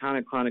generalized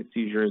tonic-clonic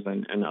seizures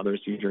and other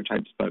seizure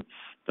types. But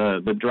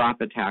the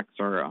drop attacks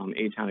or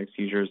atonic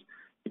seizures,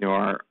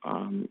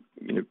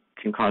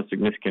 can cause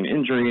significant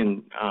injury,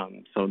 and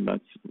so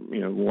that's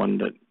one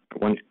that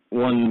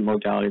one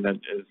modality that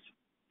is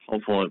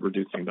helpful at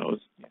reducing those.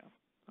 Yeah.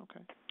 Okay.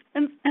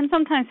 And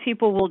sometimes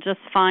people will just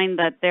find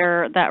that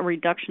that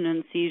reduction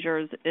in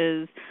seizures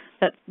is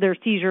that their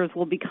seizures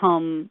will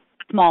become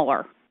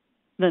smaller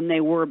than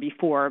they were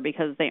before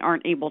because they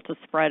aren't able to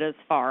spread as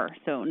far.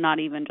 So not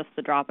even just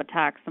the drop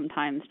attack,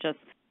 sometimes just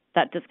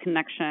that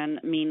disconnection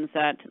means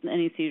that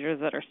any seizures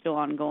that are still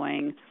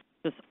ongoing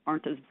just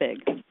aren't as big.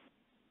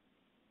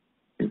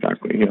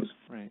 Exactly, yes.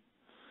 Right.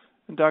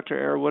 And Dr.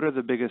 Eyre, what are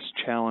the biggest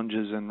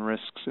challenges and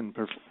risks in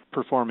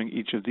performing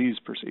each of these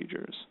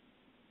procedures?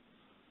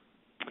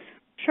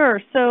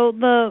 Sure. So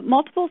the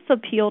multiple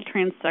subpial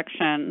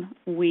transection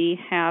we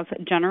have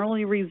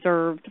generally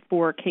reserved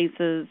for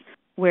cases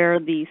where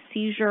the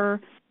seizure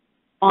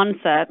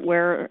onset,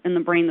 where in the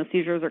brain the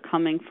seizures are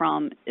coming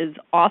from, is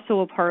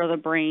also a part of the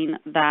brain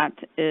that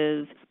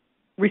is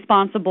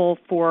responsible,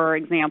 for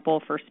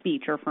example, for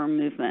speech or for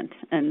movement.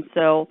 And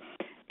so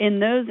in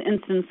those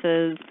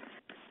instances,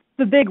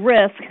 the big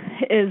risk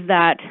is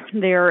that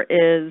there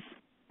is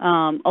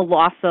a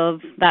loss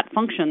of that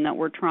function that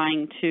we're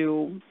trying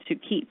to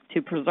keep,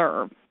 to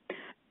preserve.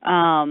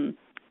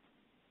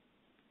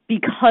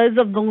 Because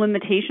of the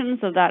limitations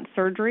of that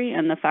surgery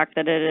and the fact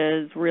that it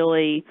is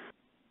really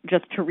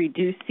just to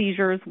reduce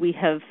seizures, we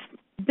have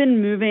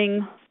been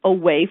moving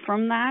away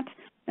from that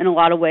in a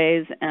lot of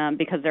ways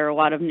because there are a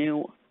lot of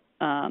new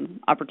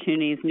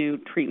opportunities, new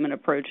treatment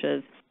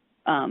approaches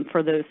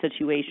for those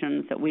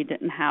situations that we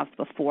didn't have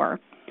before.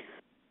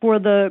 For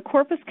the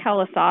corpus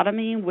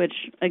callosotomy, which,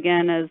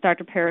 again, as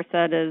Dr. Parra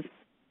said,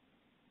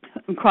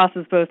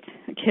 crosses both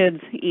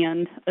kids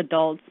and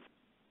adults,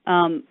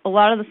 a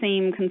lot of the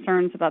same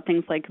concerns about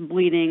things like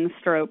bleeding,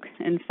 stroke,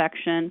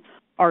 infection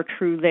are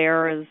true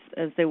there as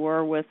they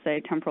were with,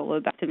 say, temporal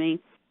lobectomy.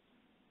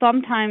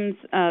 Sometimes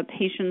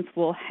patients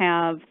will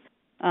have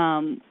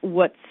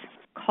what's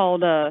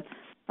called a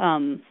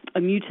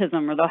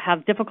mutism, or they'll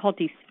have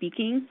difficulty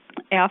speaking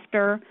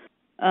after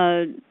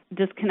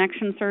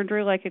disconnection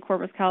surgery like a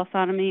corpus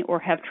callosotomy, or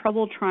have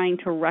trouble trying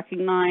to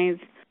recognize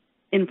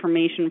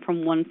information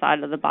from one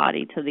side of the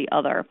body to the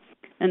other.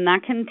 And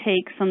that can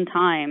take some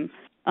time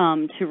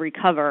to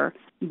recover,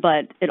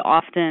 but it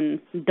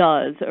often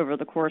does over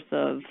the course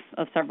of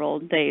several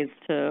days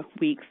to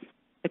weeks,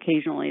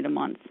 occasionally to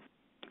months.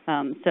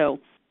 So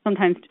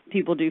sometimes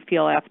people do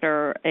feel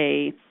after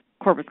a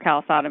corpus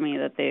callosotomy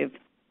that they've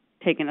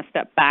taken a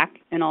step back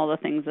in all the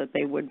things that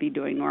they would be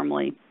doing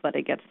normally, but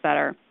it gets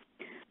better.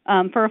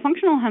 For a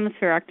functional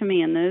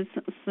hemispherectomy in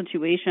those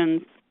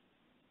situations,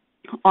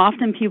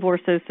 often people are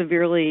so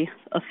severely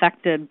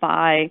affected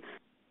by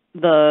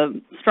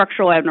the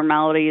structural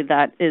abnormality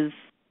that is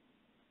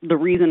the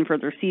reason for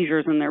their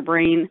seizures in their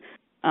brain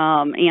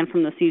and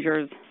from the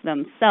seizures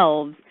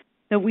themselves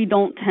that we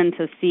don't tend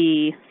to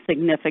see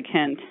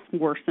significant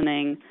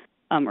worsening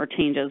or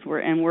changes.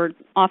 We're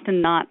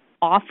often not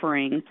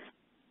offering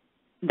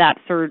that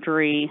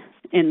surgery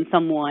in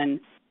someone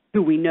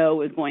who we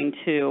know is going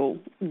to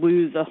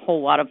lose a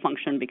whole lot of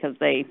function because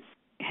they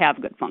have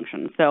good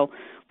function. So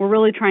we're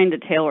really trying to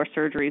tailor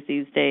surgeries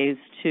these days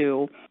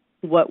to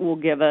what will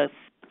give us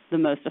the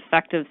most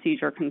effective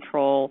seizure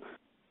control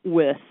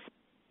with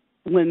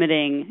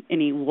limiting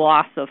any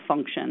loss of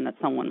function that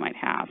someone might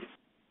have.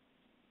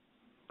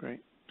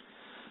 Great.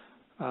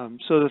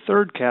 So the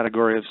third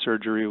category of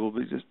surgery we'll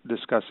be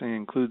discussing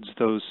includes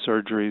those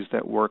surgeries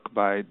that work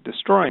by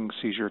destroying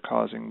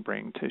seizure-causing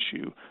brain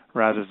tissue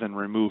rather than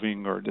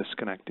removing or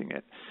disconnecting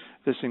it.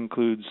 This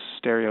includes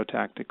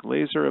stereotactic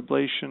laser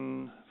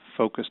ablation,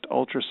 focused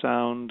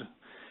ultrasound,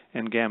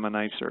 and gamma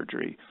knife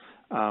surgery.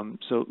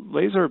 So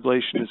laser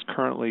ablation is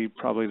currently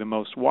probably the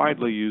most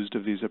widely used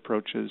of these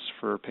approaches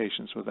for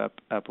patients with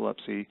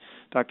epilepsy.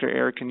 Dr.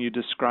 Eyre, can you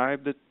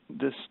describe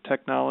this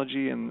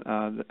technology and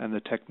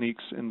the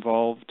techniques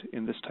involved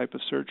in this type of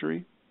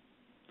surgery?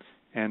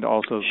 And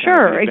also sure,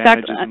 kind of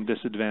advantages exactly. and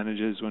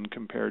disadvantages when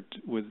compared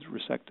with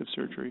resective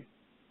surgery?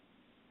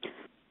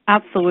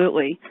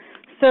 Absolutely.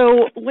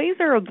 So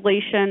laser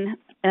ablation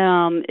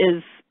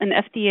is an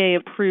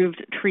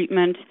FDA-approved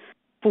treatment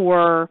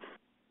for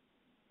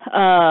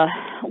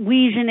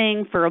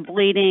lesioning, for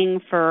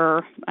ablating,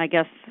 for, I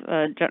guess,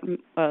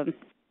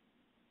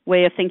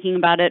 way of thinking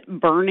about it,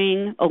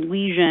 burning a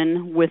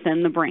lesion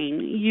within the brain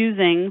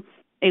using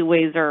a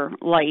laser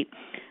light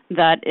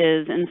that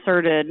is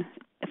inserted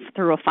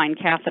through a fine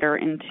catheter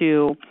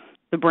into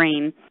the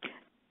brain.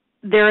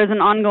 There is an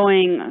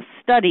ongoing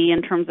study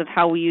in terms of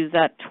how we use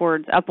that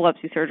towards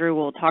epilepsy surgery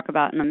we'll talk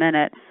about in a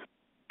minute.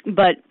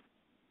 But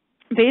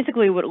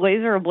basically what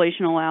laser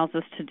ablation allows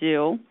us to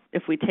do,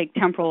 if we take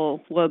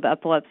temporal lobe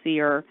epilepsy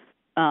or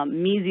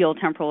mesial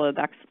temporal lobe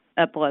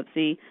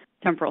epilepsy,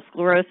 temporal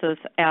sclerosis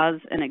as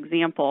an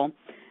example,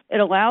 it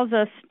allows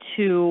us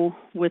to,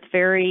 with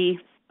very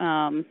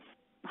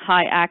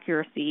high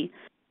accuracy,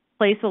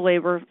 place a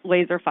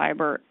laser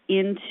fiber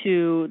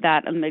into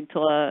that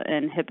amygdala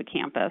and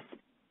hippocampus,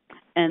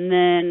 and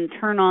then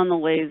turn on the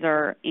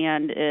laser,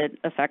 and it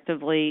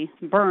effectively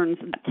burns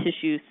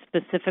tissue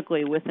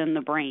specifically within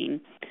the brain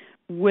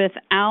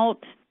without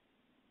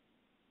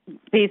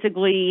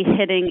basically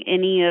hitting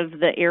any of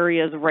the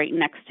areas right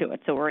next to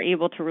it. So we're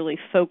able to really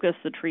focus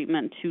the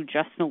treatment to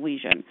just the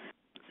lesion.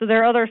 So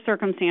there are other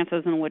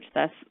circumstances in which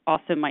this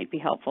also might be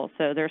helpful.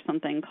 So there's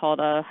something called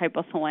a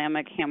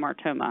hypothalamic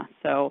hamartoma.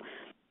 So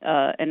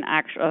a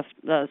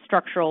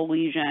structural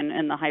lesion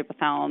in the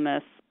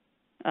hypothalamus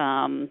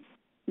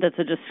that's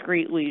a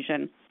discrete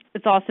lesion.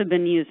 It's also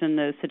been used in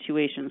those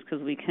situations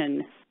because we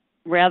can,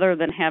 rather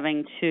than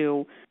having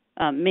to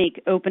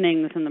make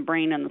openings in the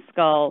brain and the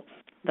skull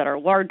that are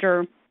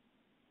larger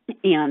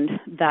and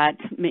that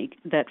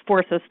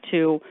force us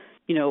to,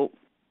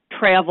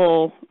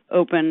 travel,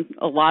 open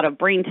a lot of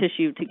brain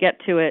tissue to get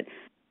to it.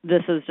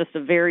 This is just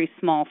a very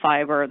small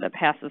fiber that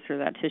passes through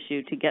that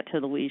tissue to get to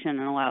the lesion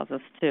and allows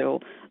us to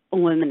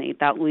eliminate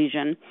that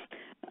lesion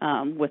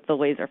with the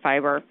laser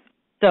fiber.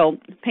 So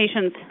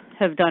patients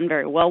have done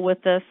very well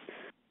with this.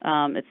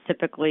 It's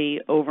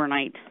typically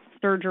overnight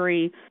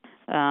surgery,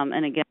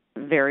 and again,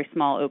 very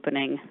small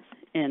opening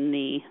in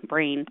the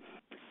brain.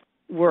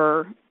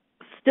 We're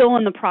still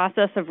in the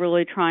process of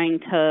really trying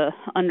to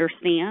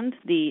understand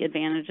the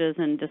advantages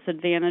and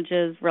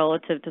disadvantages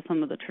relative to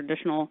some of the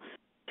traditional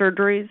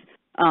surgeries,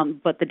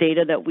 but the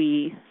data that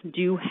we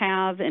do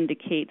have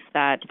indicates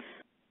that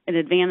an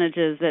advantage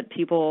is that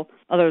people,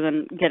 other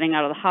than getting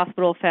out of the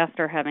hospital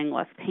faster, having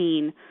less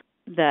pain,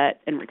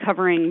 and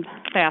recovering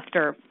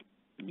faster,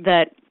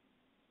 that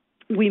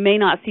we may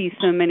not see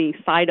so many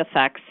side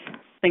effects,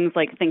 things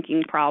like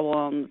thinking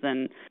problems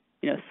and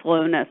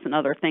slowness and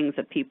other things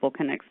that people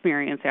can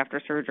experience after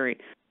surgery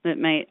that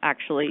may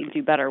actually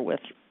do better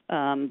with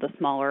the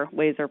smaller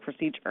laser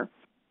procedure.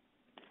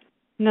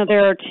 Now,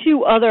 there are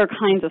two other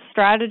kinds of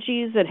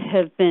strategies that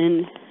have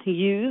been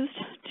used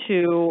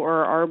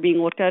or are being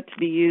looked at to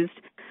be used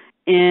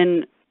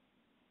in,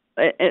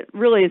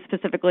 really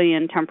specifically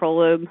in temporal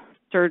lobe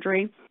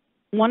surgery.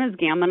 One is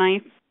gamma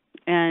knife,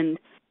 and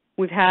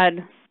we've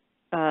had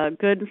a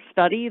good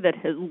study that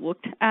has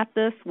looked at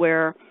this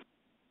where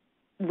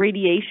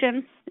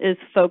radiation is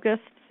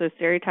focused, so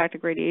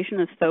stereotactic radiation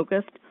is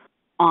focused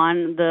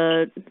on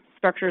the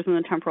structures in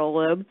the temporal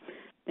lobe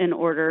in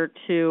order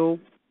to,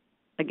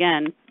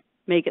 again,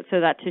 make it so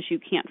that tissue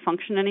can't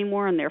function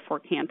anymore and therefore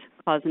can't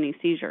cause any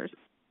seizures.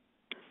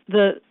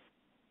 The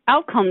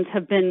outcomes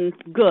have been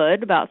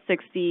good. About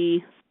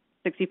 65%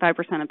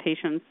 of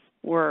patients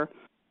were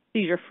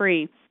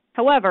seizure-free.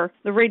 However,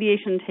 the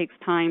radiation takes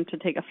time to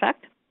take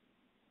effect,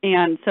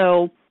 and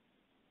so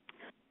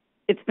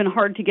it's been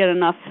hard to get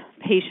enough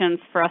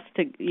patients for us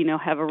to,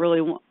 have a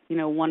really,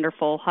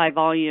 wonderful high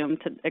volume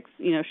to,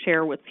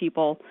 share with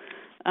people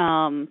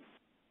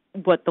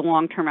what the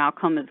long-term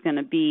outcome is going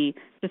to be,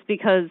 just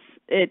because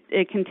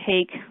it can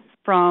take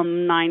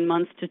from 9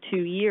 months to 2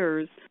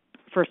 years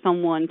for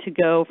someone to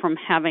go from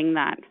having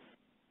that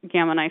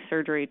gamma knife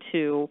surgery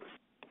to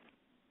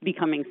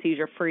becoming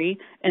seizure-free,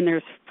 and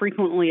there's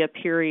frequently a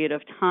period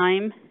of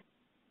time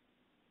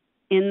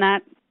in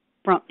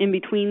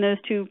between those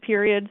two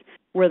periods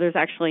where there's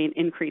actually an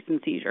increase in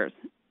seizures,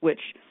 which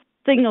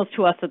signals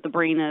to us that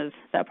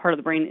that part of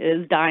the brain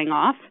is dying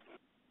off,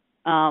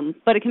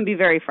 but it can be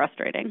very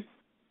frustrating.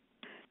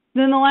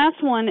 Then the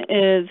last one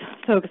is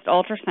focused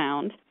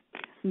ultrasound.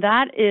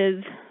 That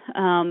is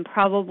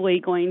probably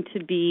going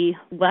to be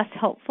less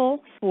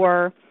helpful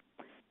for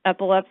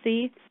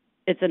epilepsy.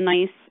 It's a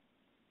nice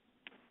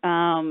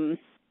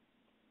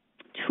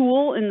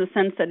tool in the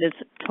sense that it's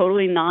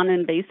totally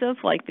non-invasive,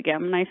 like the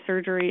gamma knife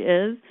surgery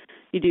is.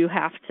 You do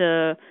have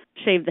to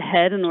shave the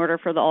head in order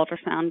for the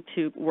ultrasound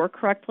to work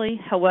correctly.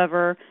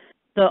 However,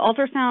 the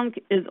ultrasound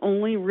is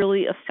only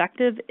really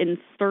effective in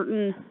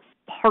certain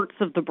parts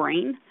of the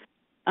brain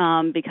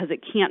because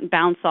it can't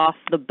bounce off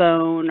the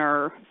bone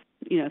or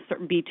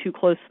be too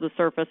close to the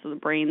surface of the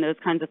brain, those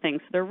kinds of things.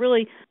 So there are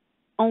really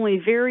only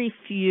very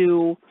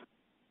few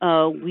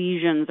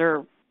lesions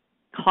or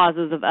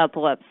causes of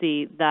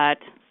epilepsy that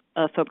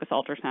a focused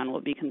ultrasound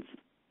would be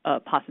a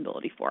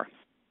possibility for.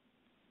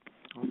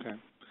 Okay.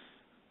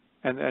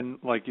 And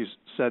like you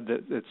said,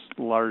 that it's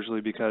largely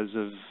because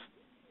of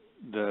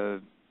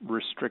the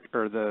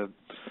the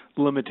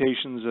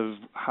limitations of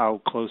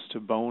how close to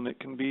bone it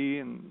can be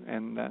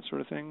and that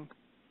sort of thing?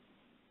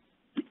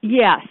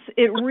 Yes,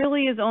 it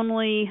really is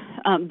only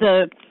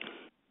the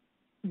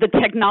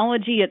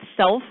technology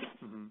itself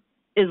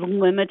is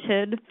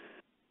limited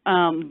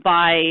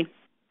by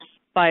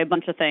a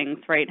bunch of things,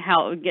 right?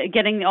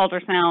 Getting the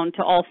ultrasound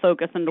to all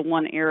focus into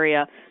one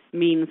area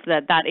means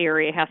that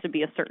area has to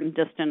be a certain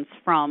distance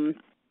from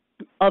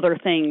other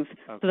things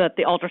so that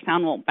the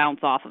ultrasound won't bounce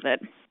off of it.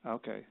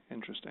 Okay,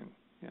 interesting.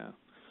 Yeah.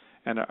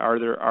 And are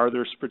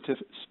there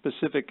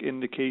specific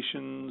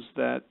indications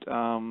that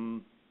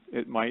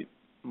it might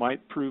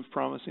prove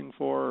promising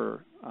for?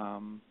 Or,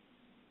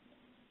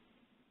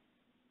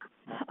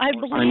 I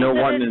know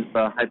one is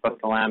the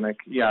hypothalamic.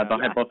 Yeah, the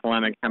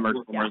hypothalamic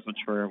hematomas, which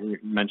we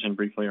mentioned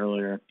briefly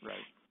earlier.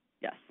 Right.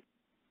 Yes.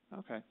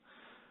 Okay.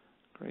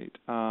 Great.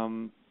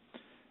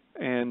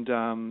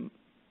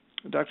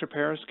 Dr.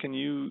 Paris, can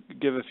you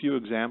give a few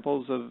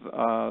examples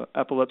of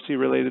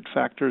epilepsy-related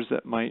factors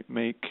that might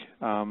make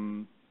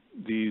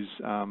these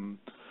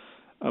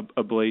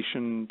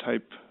ablation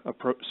type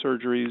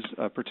surgeries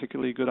a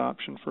particularly good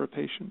option for a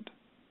patient?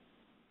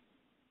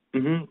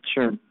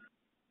 Sure.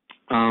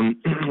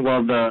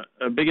 Well, the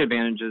big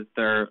advantage is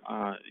the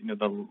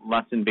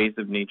less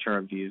invasive nature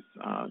of these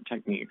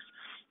techniques.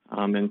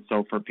 And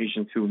so for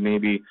patients who may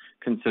be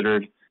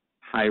considered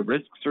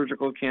high-risk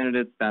surgical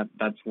candidates,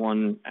 that's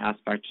one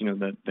aspect,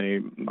 that they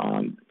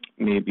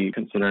may be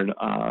considered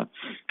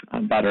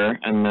better.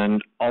 And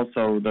then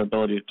also the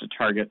ability to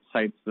target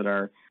sites that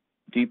are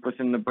deep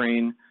within the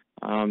brain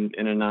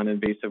in a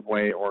non-invasive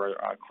way or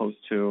close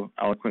to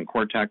eloquent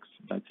cortex.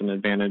 That's an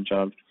advantage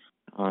of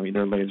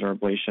either laser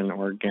ablation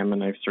or gamma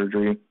knife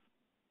surgery.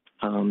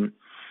 And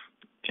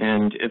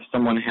if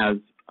someone has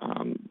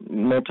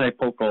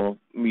multifocal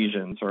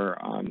lesions or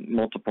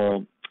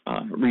multiple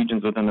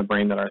regions within the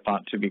brain that are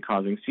thought to be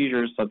causing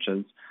seizures, such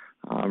as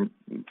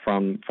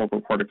from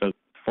focal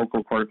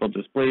cortical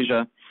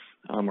dysplasia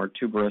or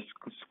tuberous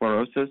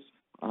sclerosis,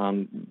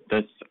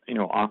 this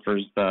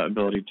offers the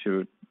ability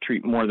to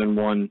treat more than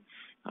one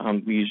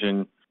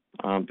lesion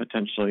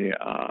potentially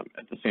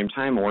at the same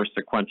time or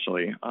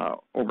sequentially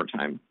over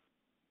time.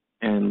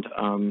 And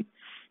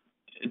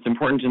it's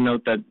important to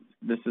note that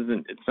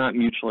it's not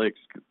mutually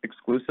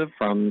exclusive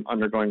from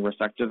undergoing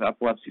resective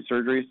epilepsy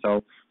surgery.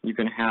 So you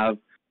can have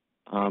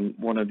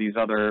one of these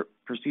other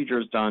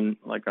procedures done,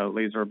 like a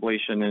laser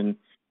ablation, and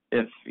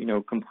if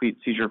complete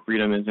seizure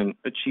freedom isn't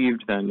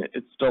achieved, then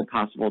it's still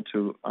possible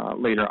to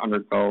later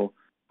undergo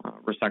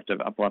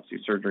resective epilepsy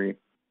surgery.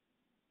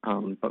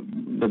 But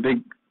the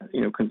big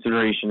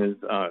consideration is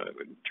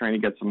trying to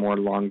get some more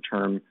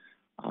long-term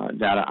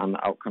data on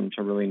the outcome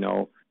to really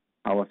know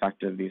how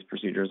effective these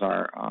procedures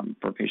are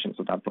for patients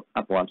with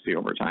epilepsy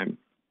over time.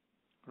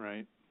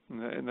 Right,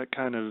 and that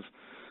kind of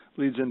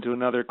leads into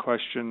another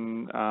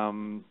question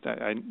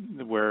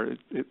where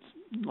it's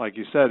like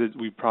you said,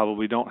 we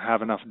probably don't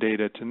have enough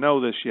data to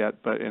know this yet,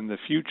 but in the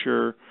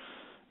future,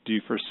 do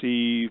you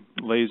foresee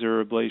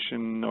laser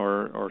ablation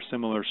or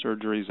similar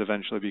surgeries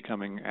eventually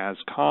becoming as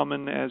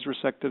common as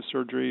resective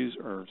surgeries,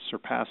 or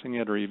surpassing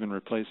it, or even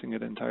replacing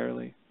it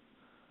entirely?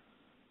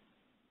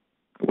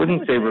 I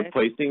wouldn't say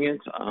replacing it,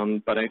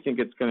 but I think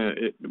it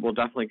will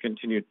definitely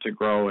continue to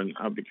grow, and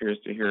I'll be curious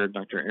to hear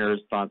Dr.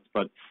 Ayer's thoughts.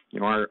 But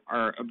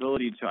our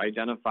ability to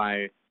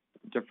identify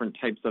different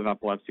types of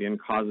epilepsy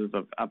and causes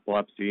of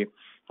epilepsy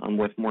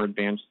with more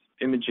advanced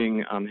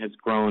imaging has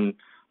grown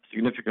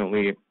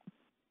significantly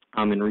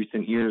in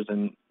recent years,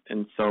 and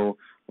so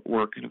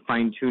we're kind of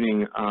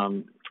fine-tuning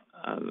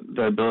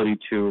the ability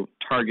to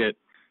target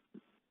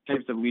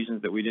types of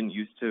lesions that we didn't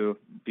used to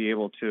be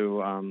able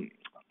to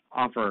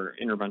offer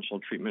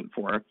interventional treatment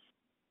for,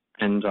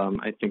 and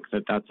I think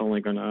that's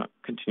only going to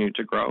continue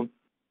to grow.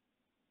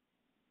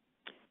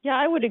 Yeah,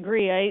 I would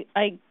agree.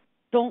 I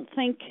don't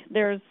think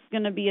there's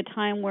going to be a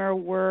time where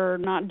we're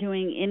not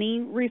doing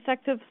any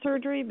resective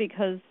surgery,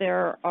 because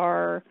there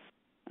are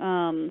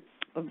a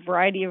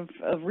variety of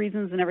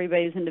reasons, and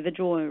everybody's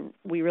individual, and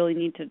we really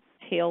need to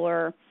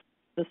tailor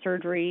the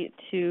surgery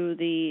to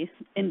the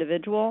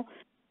individual.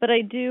 But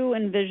I do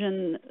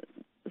envision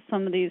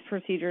some of these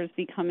procedures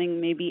becoming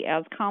maybe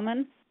as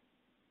common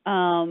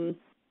as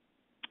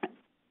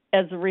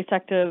a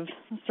resective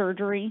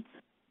surgery.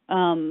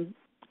 And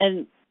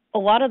a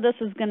lot of this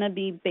is going to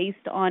be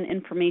based on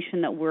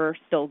information that we're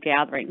still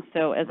gathering.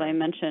 So as I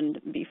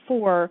mentioned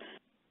before,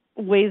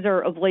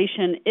 laser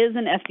ablation is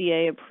an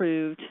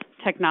FDA-approved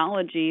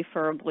technology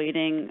for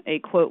ablating a,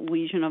 quote,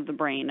 lesion of the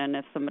brain. And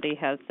if somebody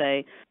has,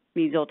 say,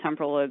 mesial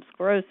temporal lobe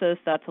sclerosis,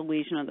 that's a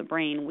lesion of the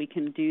brain, we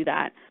can do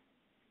that.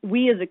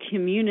 We as a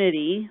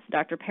community,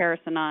 Dr.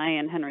 Paris and I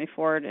and Henry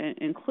Ford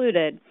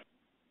included,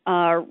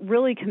 are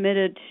really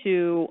committed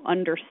to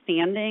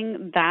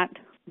understanding that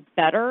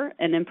better,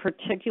 and in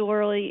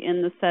particularly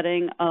in the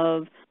setting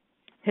of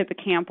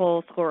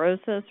hippocampal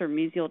sclerosis or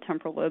mesial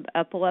temporal lobe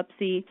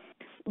epilepsy,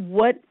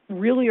 what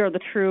really are the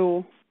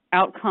true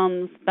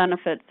outcomes,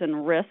 benefits,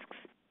 and risks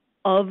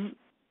of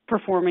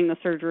performing the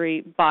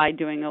surgery by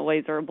doing a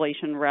laser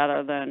ablation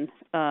rather than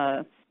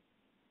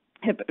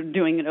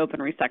doing an open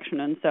resection.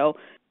 And so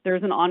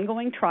there's an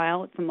ongoing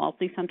trial. It's a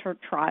multi-center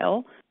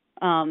trial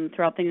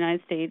throughout the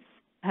United States.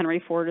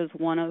 Henry Ford is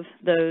one of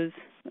those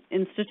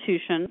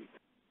institutions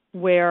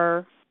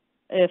where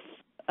if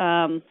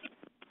someone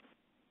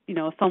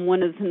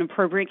is an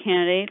appropriate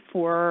candidate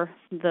for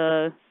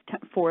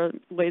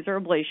laser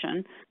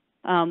ablation,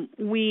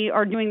 we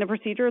are doing the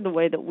procedure the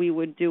way that we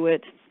would do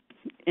it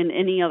in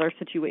any other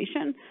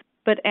situation,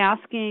 but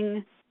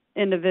asking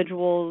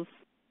individuals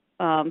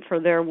for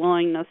their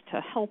willingness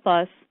to help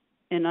us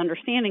in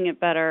understanding it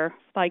better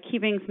by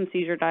keeping some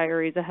seizure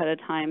diaries ahead of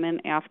time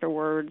and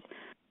afterwards,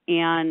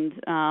 and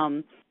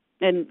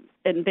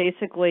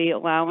basically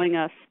allowing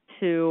us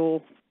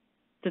to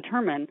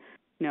determine,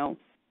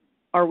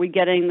 are we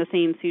getting the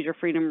same seizure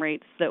freedom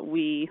rates that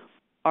we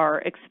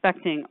are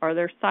expecting? Are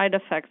there side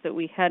effects that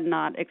we had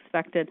not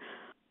expected?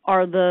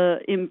 Are the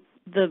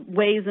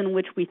ways in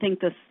which we think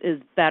this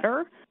is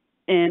better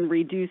in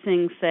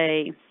reducing,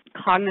 say,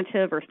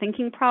 cognitive or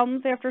thinking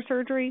problems after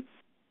surgery?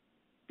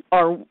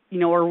 are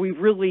we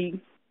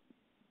really,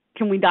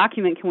 can we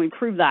document, can we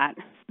prove that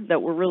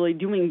we're really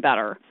doing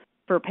better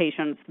for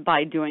patients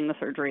by doing the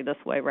surgery this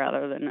way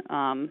rather than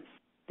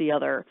the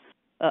other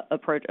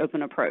approach,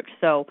 open approach.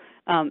 So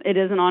it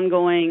is an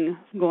ongoing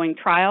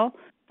trial,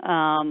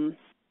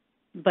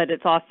 but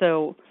it's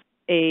also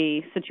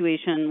a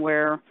situation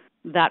where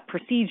that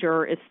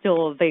procedure is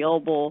still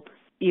available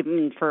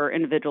even for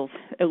individuals,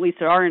 at least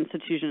at our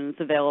institution, it's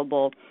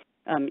available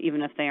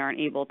even if they aren't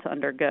able to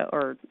undergo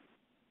or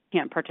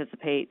can't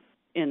participate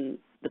in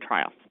the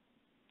trial.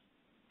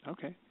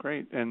 Okay,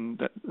 great. And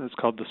that's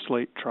called the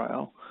SLATE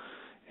trial.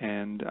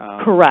 And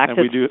correct. And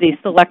it's the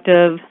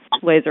selective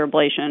laser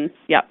ablation,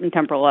 and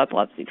temporal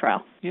epilepsy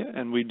trial. Yeah,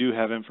 and we do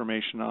have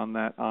information on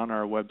that on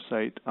our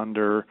website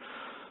under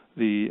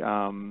the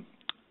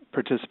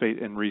Participate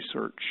in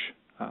Research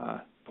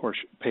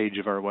page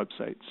of our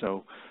website.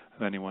 So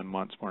if anyone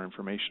wants more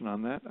information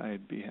on that,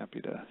 I'd be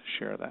happy to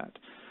share that.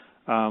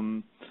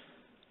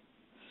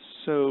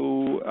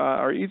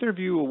 Are either of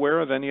you aware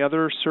of any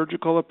other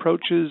surgical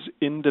approaches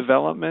in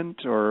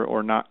development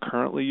or not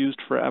currently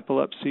used for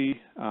epilepsy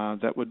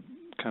that would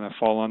kind of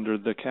fall under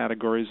the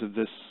categories of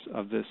this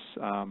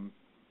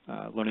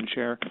learning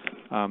share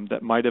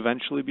that might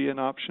eventually be an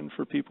option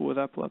for people with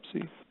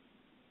epilepsy?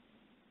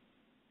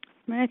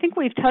 I think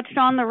we've touched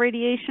on the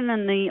radiation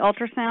and the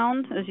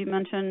ultrasound, as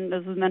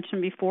was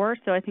mentioned before.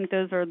 So I think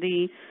those are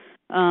the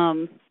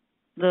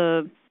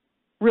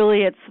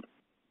really it's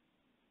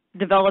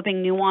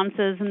developing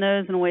nuances in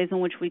those and ways in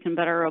which we can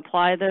better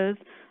apply those.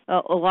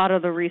 A lot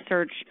of the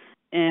research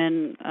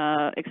in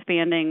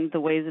expanding the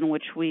ways in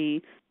which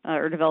we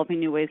or developing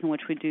new ways in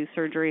which we do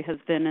surgery has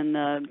been in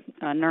the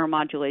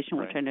neuromodulation,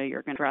 which I know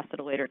you're going to address at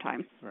a later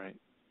time. Right.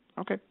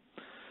 Okay.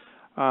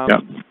 Yeah.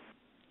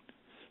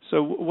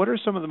 So what are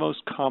some of the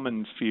most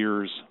common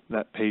fears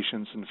that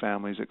patients and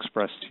families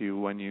express to you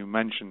when you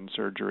mention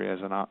surgery as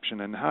an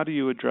option, and how do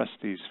you address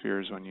these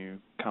fears when you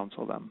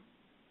counsel them?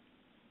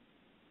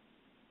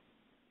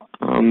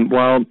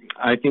 Well,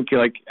 I think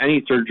like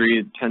any surgery,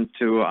 it tends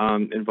to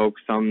invoke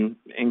some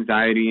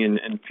anxiety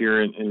and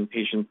fear in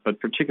patients, but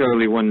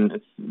particularly when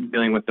it's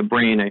dealing with the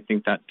brain, I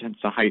think that tends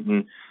to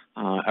heighten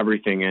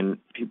everything, and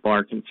people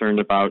are concerned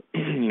about,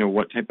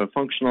 what type of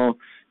functional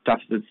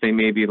deficits they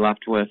may be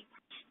left with.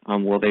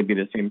 Will they be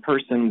the same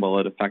person? Will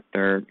it affect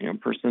their,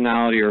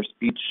 personality or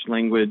speech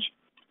language?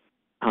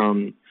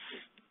 And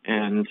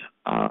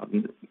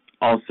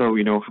also,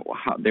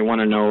 how they want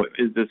to know,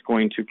 is this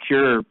going to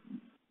cure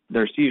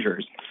their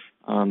seizures?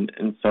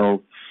 And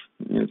so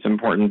it's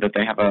important that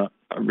they have a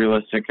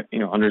realistic,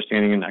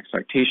 understanding and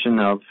expectation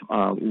of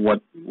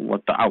what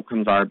the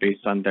outcomes are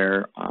based on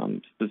their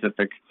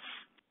specific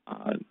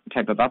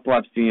type of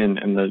epilepsy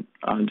and the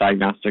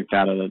diagnostic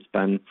data that's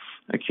been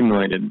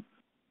accumulated.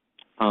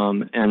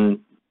 And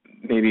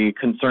maybe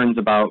concerns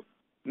about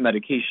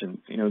medications.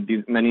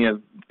 Many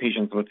of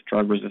patients with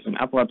drug-resistant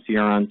epilepsy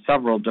are on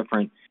several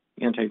different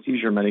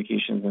anti-seizure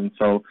medications, and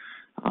so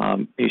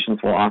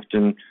patients will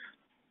often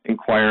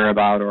inquire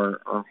about or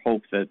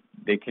hope that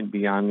they can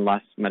be on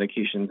less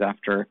medications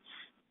after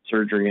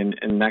surgery,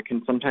 and that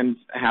can sometimes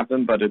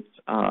happen, but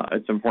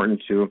it's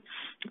important to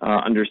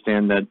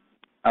understand that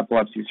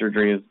epilepsy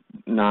surgery is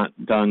not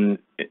done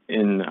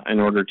in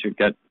order to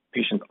get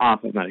patients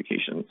off of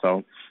medication.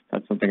 So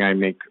that's something I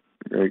make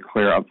very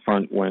clear up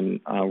front when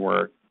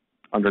we're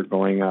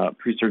undergoing a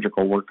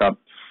pre-surgical workup,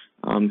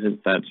 is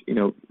that,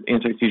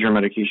 anti-seizure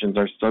medications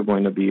are still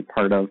going to be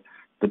part of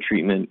the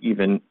treatment,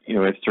 even,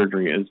 if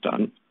surgery is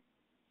done.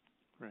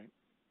 Right.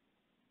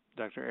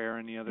 Dr. Eyre,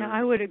 any other? Yeah,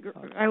 I would agree.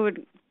 I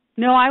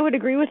would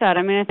agree with that.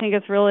 I mean, I think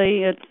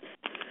it's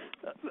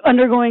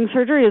undergoing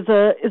surgery is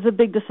a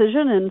big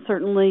decision, and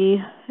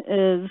certainly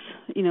is,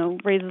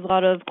 raises a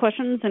lot of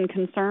questions and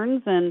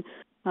concerns, and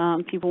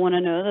people want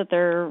to know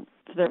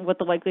that what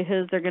the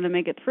likelihood is they're going to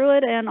make it through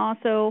it, and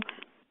also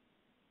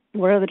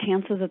what are the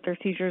chances that their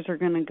seizures are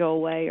going to go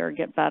away or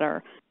get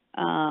better.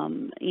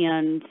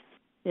 And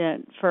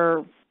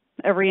for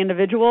every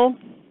individual,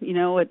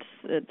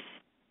 it's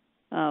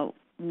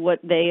what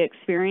they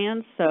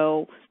experience.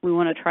 So we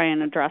want to try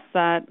and address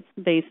that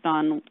based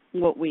on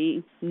what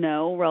we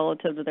know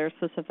relative to their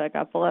specific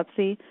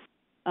epilepsy.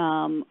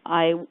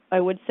 I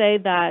would say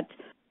that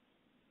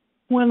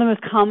one of the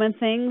most common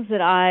things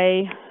that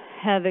I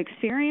have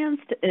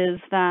experienced is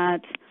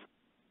that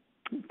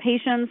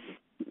patients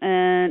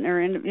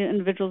or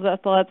individuals with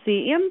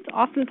epilepsy, and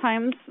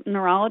oftentimes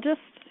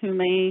neurologists who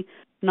may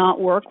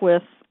not work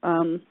with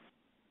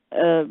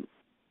a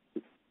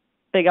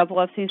big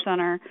epilepsy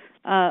center,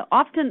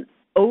 often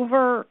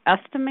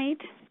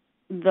overestimate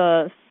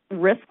the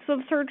risks of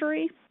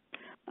surgery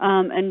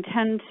and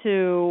tend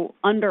to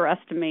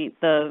underestimate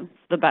the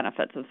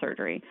benefits of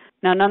surgery.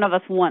 Now, none of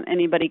us want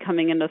anybody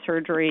coming into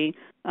surgery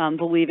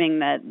believing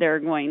that they're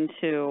going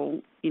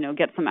to,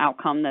 get some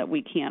outcome that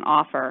we can't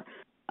offer.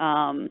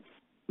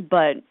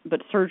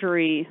 But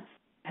surgery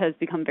has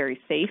become very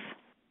safe,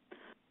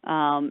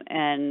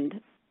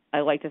 and I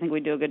like to think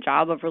we do a good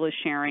job of really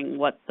sharing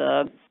what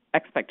the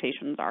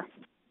expectations are.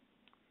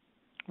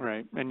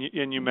 Right. And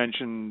you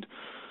mentioned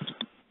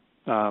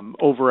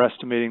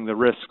overestimating the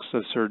risks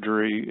of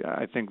surgery.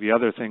 I think the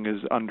other thing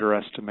is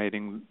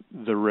underestimating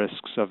the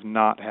risks of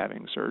not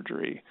having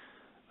surgery.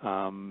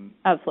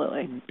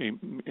 Absolutely.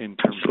 In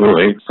terms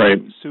Absolutely. of right.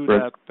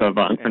 SUDEP of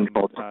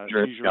uncontrolled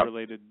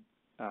seizure-related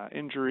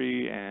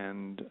injury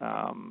and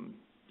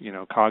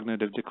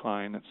cognitive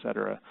decline, et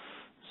cetera.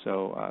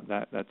 So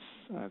that's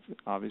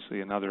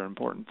obviously another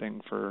important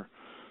thing for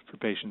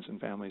patients and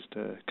families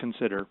to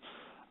consider.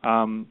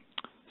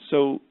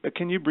 So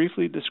can you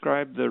briefly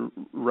describe the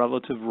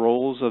relative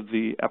roles of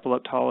the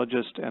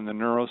epileptologist and the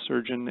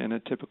neurosurgeon in a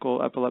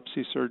typical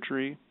epilepsy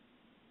surgery?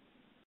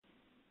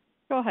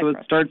 Go ahead, so it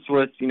Chris. starts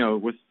with,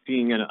 with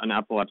seeing an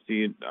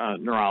epilepsy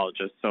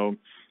neurologist. So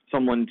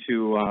someone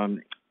to,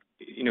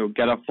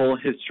 get a full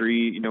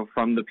history,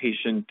 from the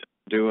patient,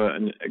 do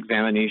an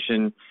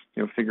examination,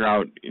 figure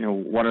out,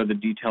 what are the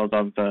details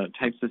of the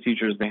types of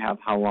seizures they have,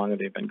 how long have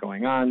they been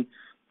going on,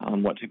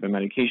 what type of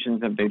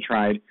medications have they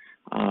tried.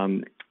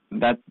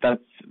 That's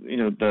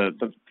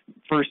the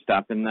first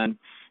step, and then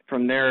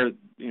from there,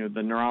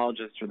 the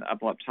neurologist or the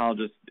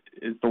epileptologist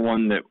is the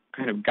one that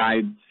kind of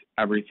guides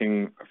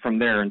everything from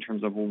there in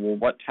terms of, well,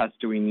 what tests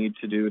do we need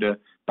to do to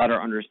better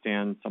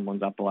understand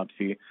someone's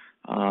epilepsy?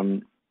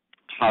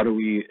 How do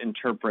we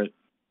interpret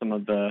some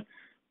of the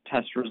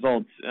test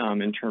results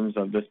in terms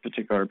of this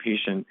particular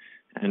patient,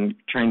 and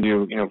trying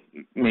to,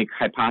 make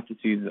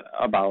hypotheses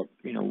about,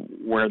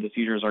 where the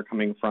seizures are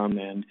coming from,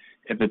 and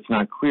if it's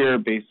not clear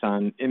based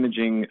on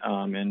imaging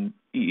and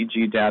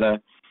EEG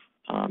data,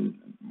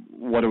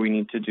 what do we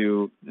need to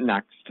do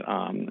next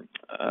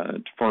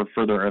for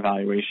further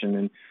evaluation?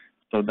 And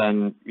so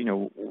then,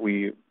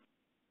 we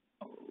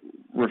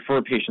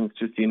refer patients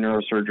to see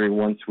neurosurgery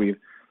once we've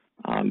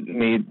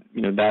made,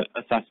 that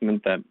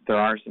assessment that there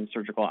are some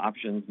surgical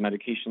options,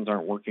 medications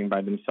aren't working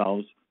by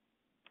themselves,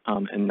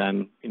 and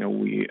then,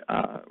 we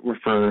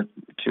refer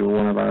to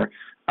one of our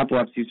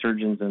epilepsy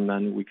surgeons, and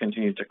then we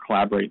continue to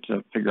collaborate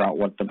to figure out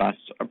what the best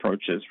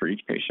approach is for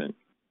each patient.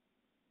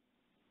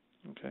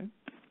 Okay.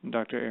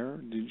 Dr. Ayer,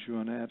 did you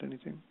want to add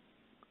anything?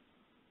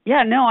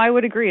 Yeah, no, I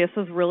would agree.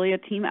 This is really a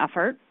team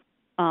effort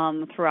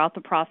throughout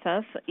the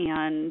process,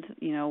 and,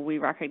 we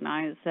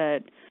recognize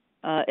that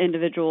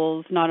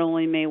individuals not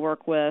only may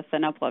work with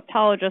an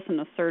epileptologist and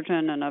a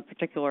surgeon in a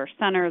particular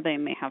center, they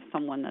may have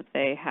someone that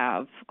they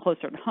have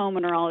closer to home, a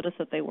neurologist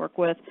that they work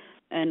with,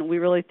 and we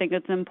really think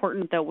it's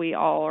important that we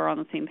all are on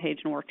the same page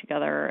and work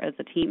together as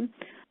a team,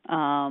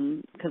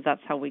 because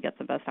that's how we get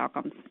the best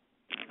outcomes.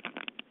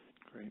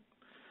 Great.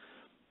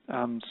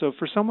 So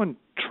for someone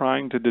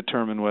trying to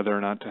determine whether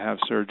or not to have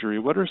surgery,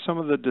 what are some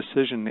of the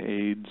decision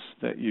aids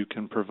that you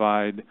can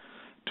provide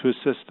to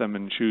assist them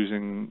in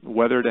choosing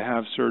whether to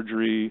have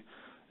surgery,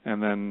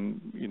 and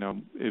then,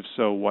 if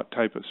so, what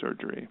type of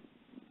surgery?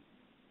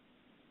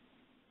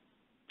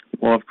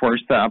 Well, of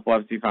course, the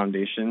Epilepsy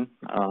Foundation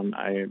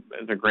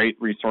is a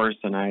great resource,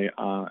 and I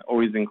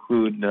always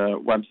include the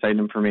website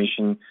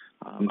information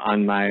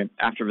on my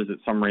after-visit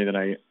summary that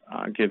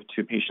I give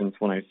to patients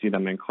when I see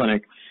them in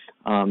clinic,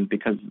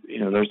 because,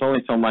 there's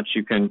only so much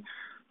you can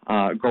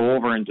go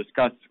over and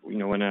discuss,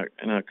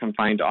 in a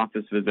confined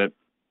office visit.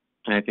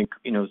 And I think,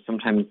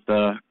 sometimes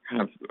the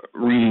kind of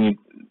reading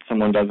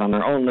someone does on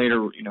their own later,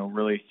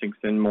 really sinks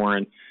in more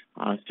and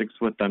sticks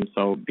with them.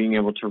 So being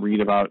able to read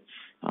about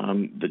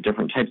the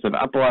different types of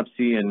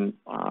epilepsy and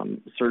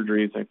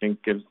surgeries, I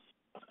think gives,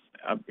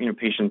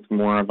 patients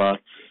more of a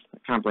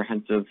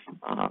comprehensive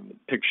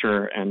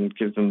picture, and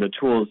gives them the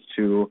tools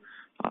to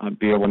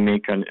be able to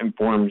make an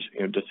informed,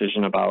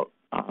 decision about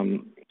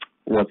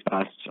what's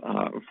best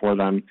for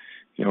them,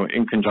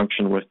 in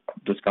conjunction with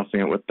discussing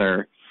it with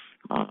their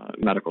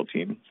medical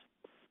team.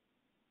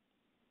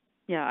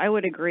 Yeah, I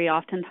would agree.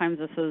 Oftentimes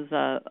this is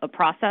a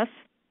process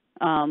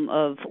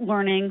of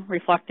learning,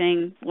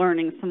 reflecting,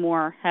 learning some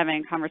more,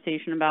 having a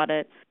conversation about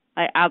it.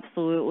 I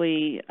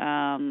absolutely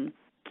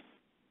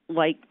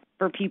like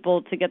for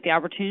people to get the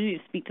opportunity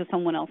to speak to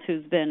someone else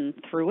who's been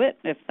through it,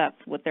 if that's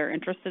what they're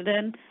interested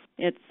in.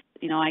 It's,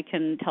 I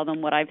can tell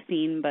them what I've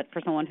seen, but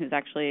for someone who's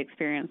actually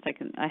experienced,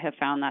 I have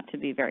found that to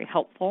be very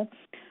helpful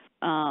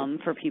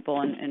for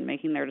people in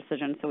making their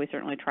decisions. So we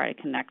certainly try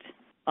to connect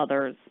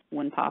others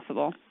when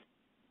possible.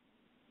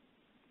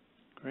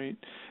 Great.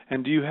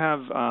 And do you have,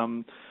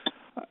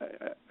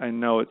 I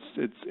know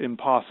it's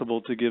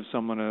impossible to give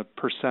someone a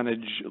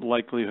percentage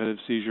likelihood of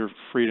seizure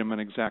freedom,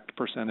 an exact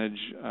percentage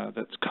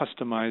that's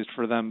customized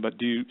for them, but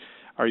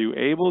are you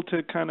able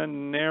to kind of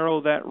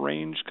narrow that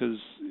range? Because,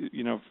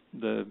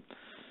 the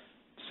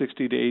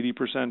 60 to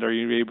 80%, are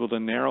you able to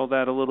narrow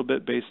that a little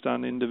bit based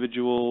on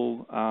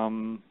individual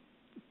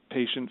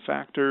patient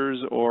factors,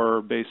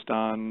 or based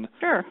on,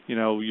 sure,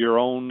 your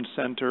own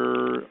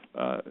center,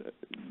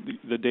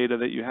 the data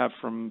that you have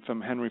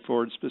from Henry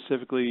Ford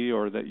specifically,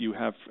 or that you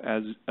have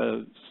as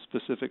a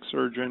specific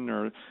surgeon,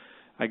 or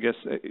I guess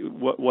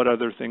what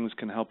other things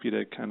can help you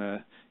to kind of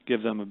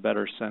give them a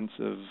better sense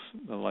of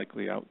the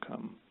likely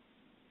outcome?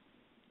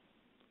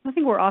 I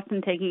think we're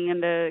often taking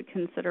into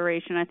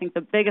consideration, I think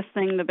the biggest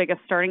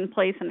starting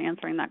place in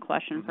answering that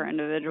question for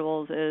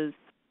individuals is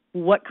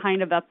what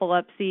kind of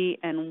epilepsy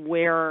and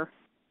where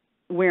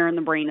in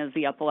the brain is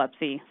the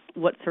epilepsy,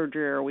 what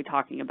surgery are we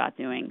talking about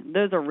doing.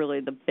 Those are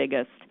really the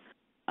biggest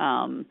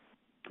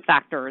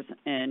factors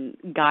in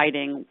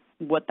guiding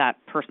what that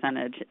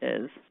percentage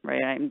is,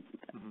 right? I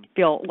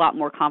feel a lot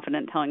more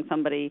confident telling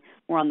somebody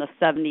we're on the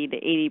 70 to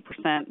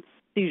 80%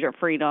 seizure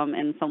freedom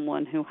in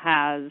someone who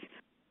has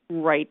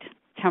right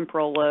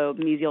temporal lobe,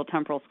 mesial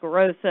temporal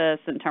sclerosis,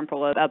 and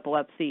temporal lobe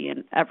epilepsy,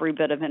 and every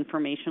bit of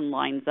information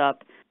lines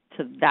up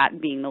to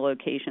that being the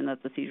location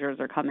that the seizures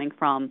are coming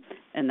from,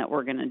 and that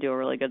we're going to do a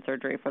really good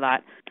surgery for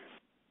that.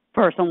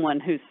 For someone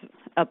whose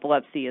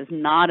epilepsy is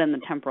not in the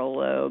temporal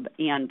lobe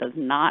and does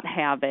not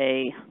have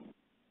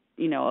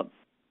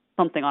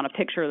something on a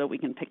picture that we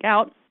can pick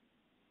out,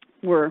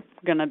 we're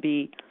going to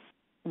be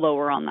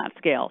lower on that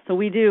scale. So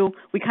we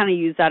kind of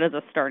use that as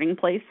a starting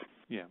place,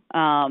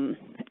 and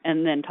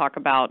then talk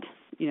about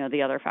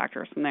the other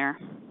factors from there.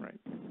 Right.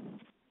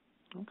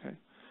 Okay.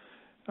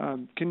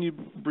 Can you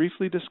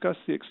briefly discuss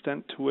the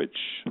extent to which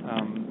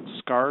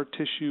scar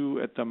tissue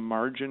at the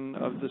margin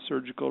of the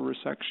surgical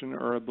resection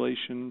or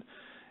ablation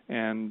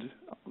and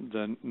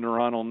the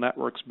neuronal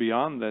networks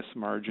beyond this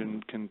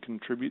margin can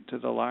contribute to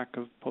the lack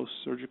of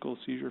post-surgical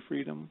seizure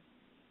freedom?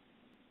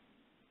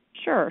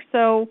 Sure.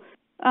 So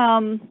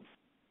I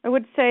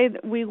would say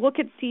that we look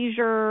at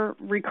seizure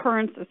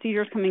recurrence,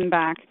 seizures coming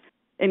back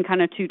in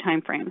kind of two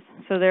time frames.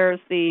 So there's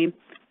the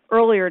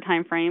earlier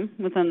time frame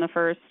within the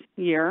first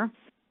year.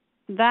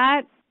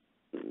 That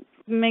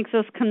makes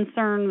us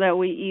concerned that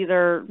we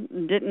either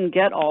didn't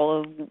get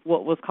all of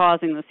what was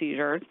causing the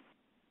seizures,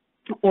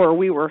 or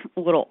we were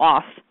a little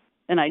off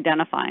in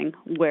identifying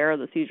where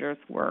the seizures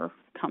were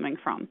coming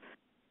from.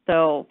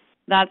 So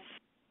that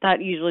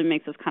usually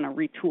makes us kind of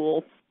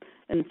retool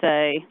and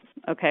say,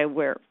 okay,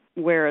 where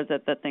is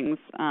it that things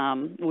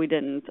we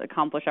didn't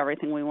accomplish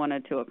everything we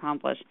wanted to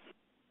accomplish?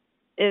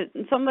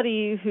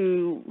 Somebody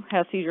who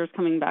has seizures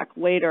coming back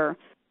later,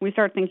 we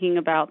start thinking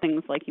about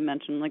things like you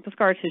mentioned, like the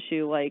scar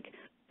tissue, like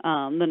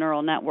the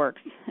neural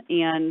networks.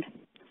 And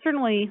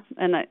certainly,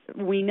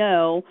 we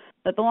know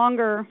that the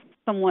longer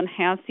someone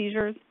has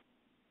seizures,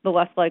 the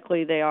less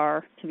likely they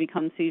are to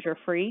become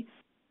seizure-free,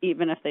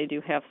 even if they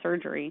do have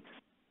surgery.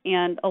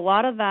 And a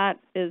lot of that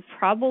is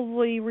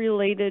probably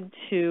related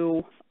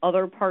to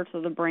other parts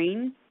of the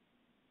brain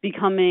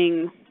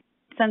becoming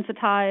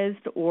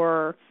sensitized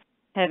or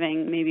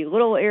having maybe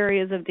little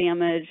areas of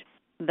damage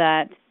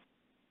that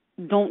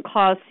don't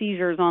cause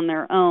seizures on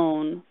their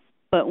own,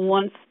 but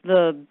once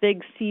the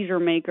big seizure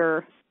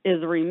maker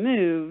is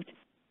removed,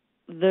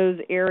 those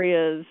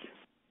areas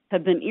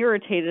have been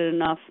irritated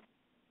enough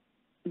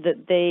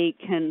that they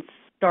can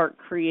start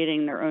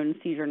creating their own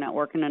seizure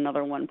network and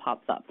another one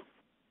pops up.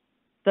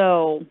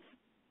 So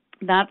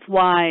that's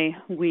why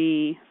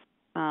we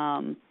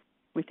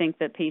think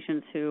that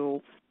patients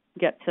who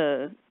get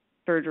to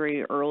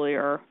surgery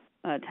earlier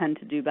tend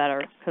to do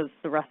better because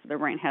the rest of their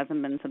brain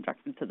hasn't been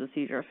subjected to the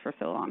seizures for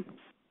so long.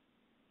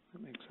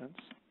 That makes sense.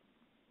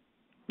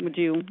 Would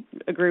you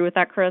agree with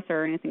that, Chris,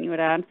 or anything you would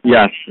add?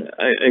 Yes,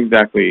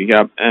 exactly.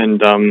 Yep.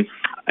 And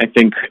I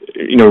think,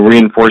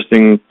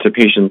 reinforcing to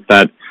patients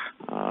that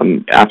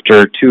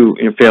after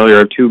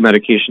failure of two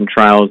medication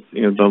trials,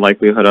 the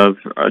likelihood of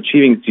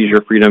achieving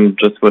seizure freedom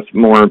just with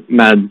more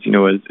meds,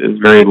 is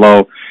very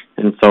low.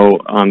 And so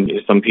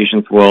some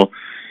patients will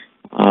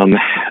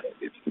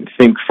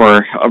think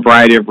for a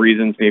variety of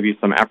reasons, maybe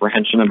some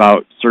apprehension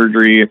about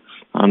surgery,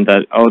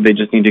 that, they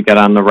just need to get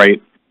on the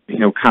right,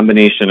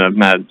 combination of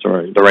meds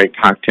or the right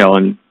cocktail.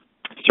 And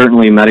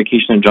certainly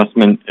medication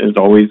adjustment is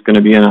always going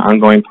to be an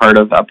ongoing part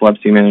of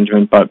epilepsy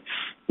management, but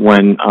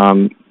when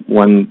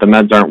the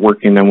meds aren't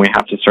working, then we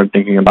have to start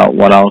thinking about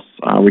what else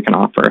we can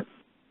offer.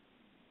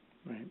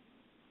 Right.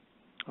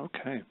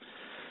 Okay.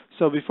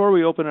 So before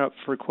we open it up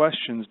for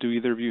questions, do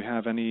either of you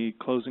have any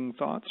closing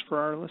thoughts for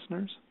our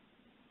listeners?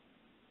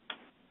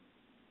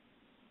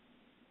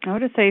 I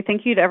would just say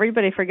thank you to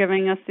everybody for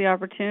giving us the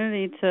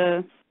opportunity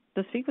to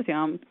speak with you.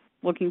 I'm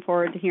looking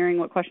forward to hearing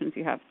what questions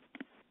you have.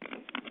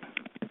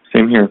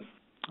 Same here.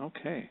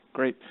 Okay,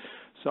 great.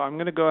 So I'm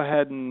going to go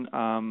ahead and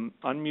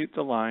unmute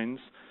the lines.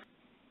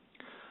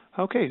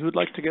 Okay, who'd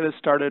like to get us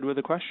started with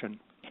a question?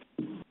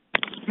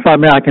 If I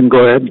may, I can go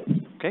ahead.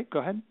 Okay, go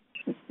ahead.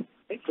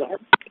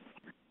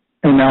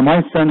 And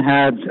my son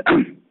had,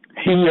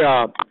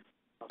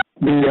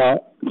 the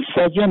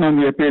surgeon and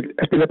the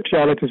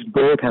epilepsiologist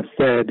both have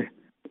said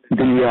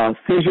the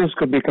seizures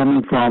could be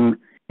coming from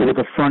either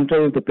the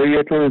frontal, the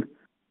parietal,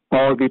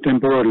 or the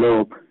temporal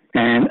lobe,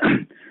 and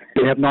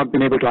they have not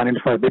been able to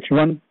identify which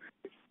one.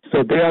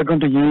 So they are going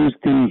to use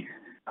the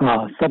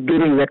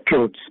subdural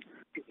electrodes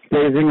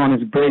placing on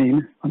his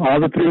brain, on all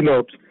the three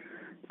lobes,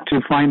 to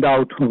find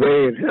out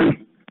where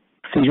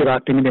seizure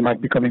activity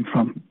might be coming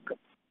from.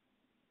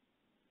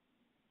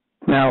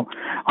 Now,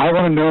 I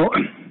want to know,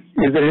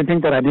 is there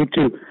anything that I need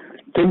to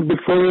think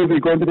before we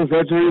go into the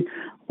surgery?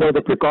 What are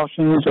the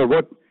precautions, or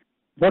what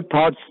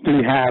thoughts do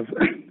you have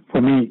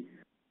for me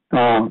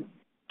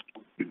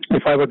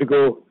if I were to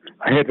go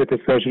ahead with the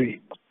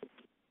surgery.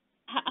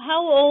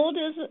 How old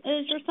is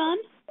your son?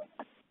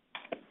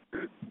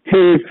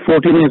 He's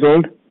 14 years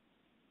old.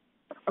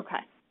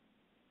 Okay.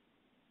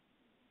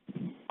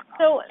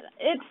 So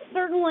it's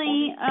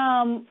certainly,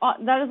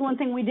 that is one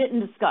thing we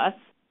didn't discuss,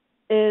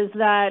 is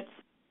that,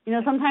 you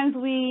know, sometimes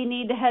we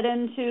need to head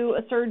into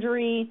a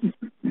surgery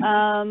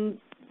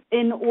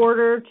in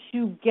order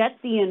to get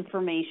the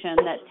information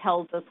that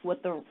tells us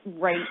what the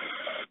right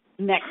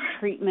next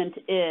treatment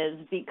is,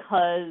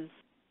 because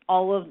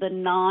all of the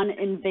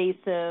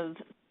non-invasive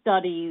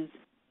studies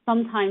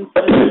sometimes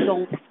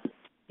don't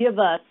give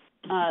us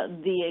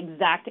the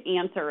exact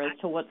answer as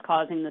to what's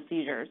causing the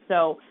seizures.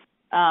 So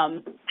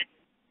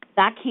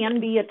that can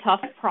be a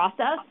tough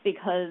process,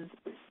 because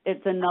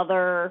it's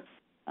another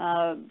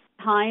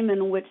time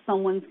in which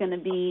someone's going to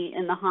be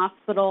in the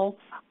hospital,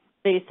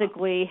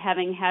 basically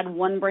having had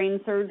one brain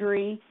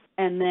surgery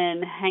and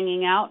then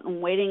hanging out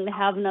and waiting to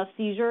have enough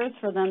seizures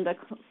for them to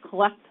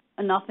collect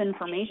enough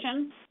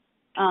information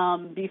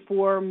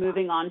before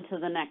moving on to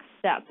the next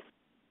step.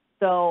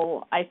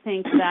 So I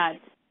think that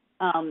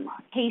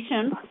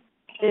patience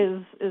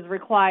is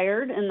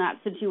required in that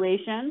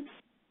situation,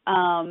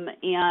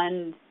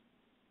 and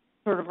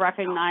sort of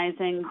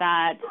recognizing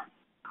that,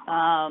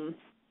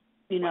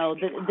 you know,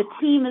 the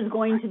team is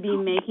going to be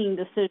making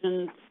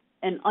decisions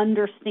and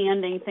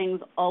understanding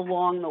things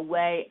along the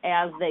way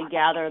as they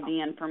gather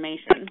the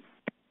information.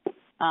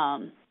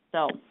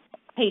 So,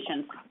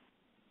 patience.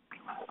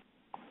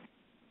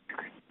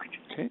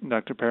 Okay,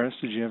 Dr. Paris,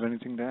 did you have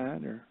anything to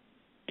add? Or?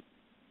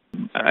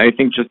 I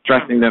think just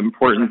stressing the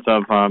importance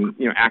of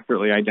you know,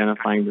 accurately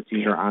identifying the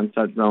seizure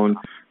onset zone.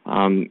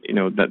 You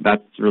know,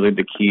 that's really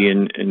the key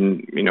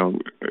in you know,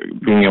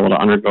 being able to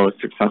undergo a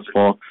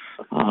successful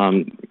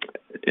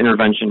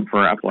intervention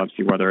for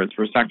epilepsy, whether it's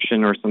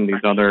resection or some of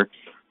these other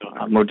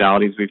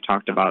modalities we've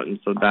talked about. And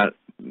so that,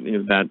 you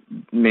know, that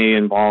may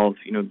involve,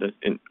 you know, this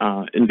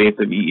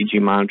invasive EEG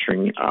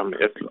monitoring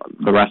if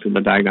the rest of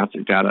the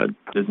diagnostic data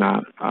does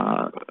not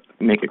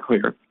make it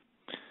clear.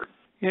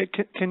 Yeah,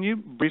 can you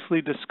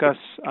briefly discuss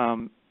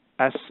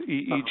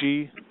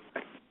SEEG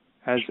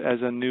as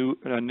a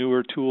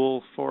newer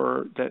tool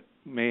for that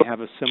may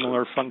have a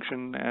similar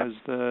function as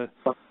the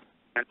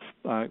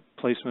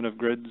placement of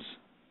grids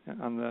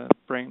on the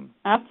brain?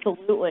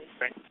 Absolutely.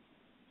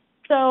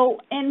 So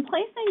in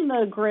placing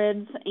the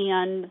grids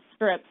and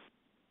strips,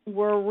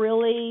 we're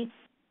really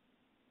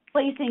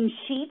placing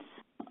sheets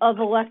of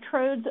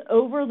electrodes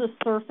over the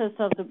surface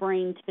of the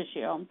brain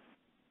tissue.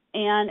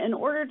 And in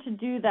order to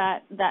do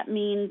that, that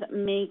means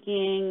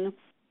making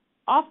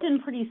often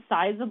pretty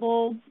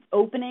sizable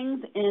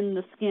openings in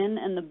the skin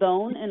and the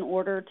bone in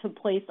order to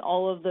place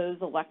all of those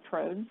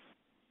electrodes.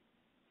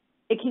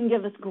 It can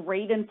give us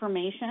great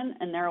information,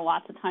 and there are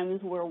lots of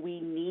times where we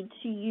need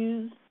to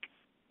use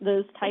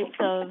those types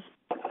of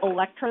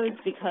electrodes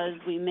because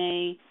we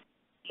may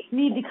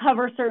need to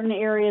cover certain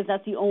areas.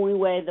 That's the only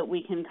way that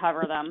we can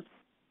cover them.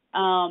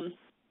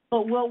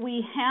 But what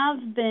we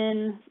have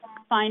been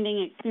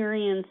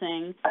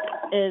experiencing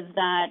is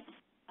that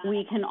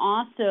we can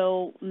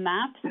also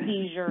map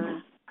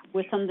seizures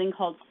with something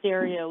called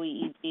stereo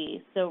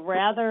EEG. So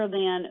rather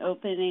than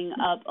opening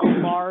up a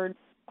large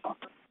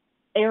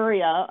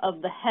area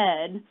of the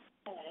head,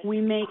 we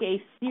make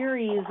a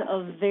series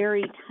of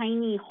very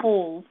tiny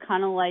holes,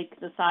 kind of like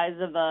the size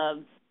of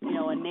a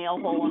nail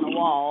hole in a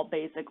wall,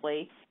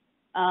 basically,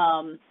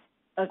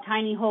 of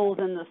tiny holes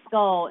in the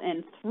skull,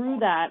 and through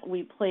that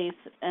we place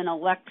an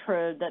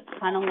electrode that's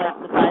kind of like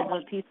the size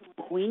of a piece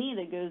of weenie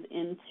that goes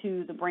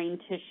into the brain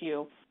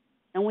tissue.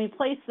 And we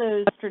place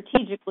those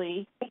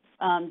strategically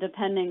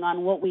depending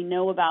on what we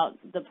know about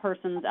the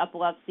person's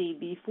epilepsy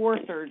before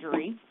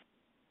surgery.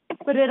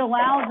 But it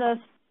allows us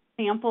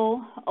to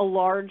sample a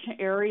large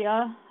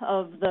area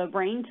of the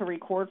brain to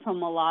record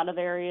from a lot of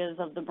areas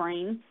of the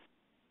brain.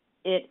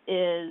 It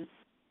is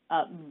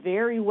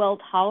very well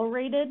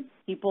tolerated.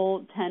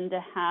 People tend to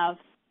have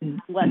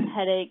less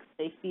headaches.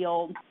 They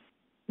feel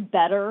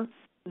better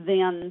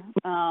than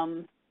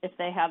if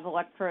they have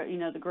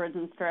the grids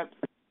and strips.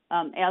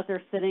 As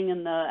they're sitting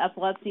in the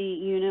epilepsy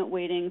unit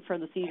waiting for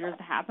the seizures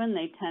to happen,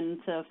 they tend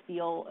to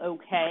feel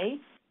okay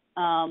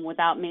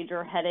without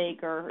major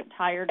headache or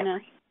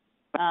tiredness.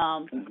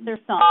 There's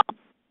some,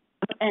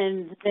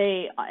 and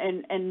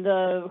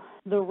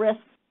the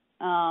risks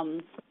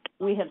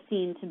we have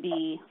seen to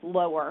be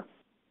lower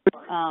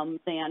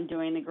than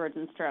doing the grids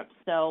and strips.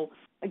 So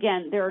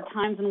again, there are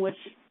times in which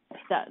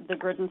the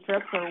grids and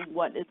strips are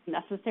what is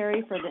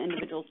necessary for the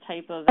individual's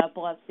type of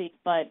epilepsy,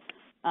 but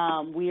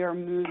we are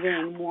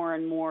moving more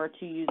and more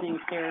to using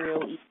stereo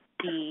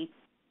EEG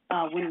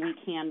when we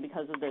can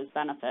because of those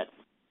benefits.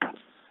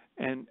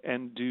 And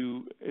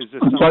is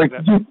this something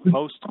that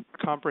most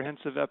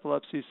comprehensive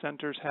epilepsy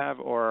centers have,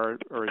 or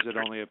is it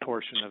only a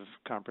portion of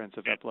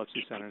comprehensive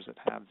epilepsy centers that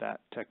have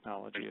that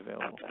technology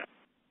available?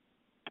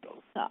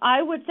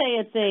 I would say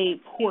it's a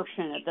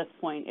portion at this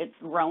point. It's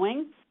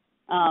growing.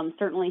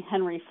 Certainly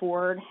Henry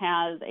Ford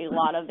has a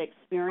lot of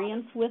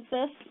experience with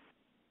this.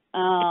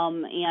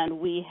 and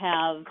we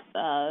have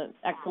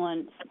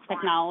excellent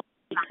technology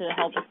to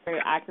help us very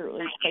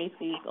accurately place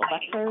these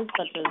electrodes,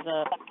 such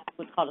as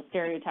what's called a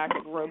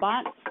stereotactic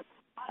robot.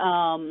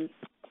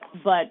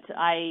 But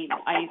I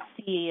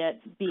see it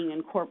being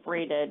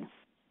incorporated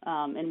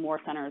in more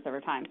centers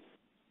over time.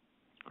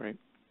 Great.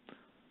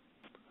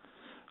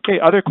 Okay,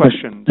 other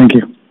questions? Thank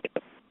you.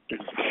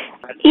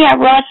 Yeah,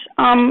 Russ,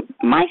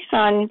 my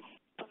son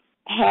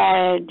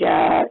had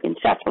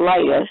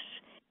encephalitis,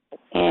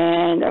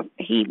 and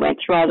he went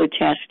through all the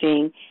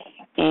testing,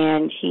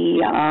 and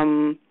he,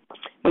 when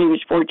he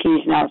was 14,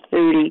 he's now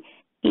 30,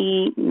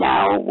 he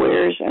now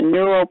wears a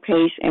neural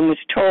pace and was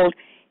told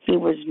he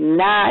was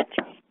not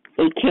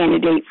a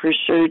candidate for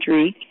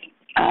surgery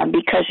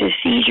because his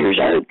seizures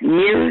are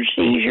mirror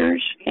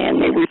seizures,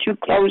 and they were too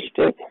close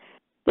to,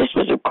 this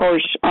was, of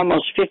course,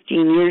 almost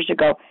 15 years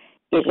ago.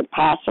 Is it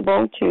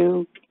possible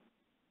to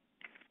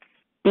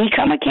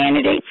become a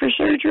candidate for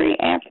surgery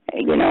after,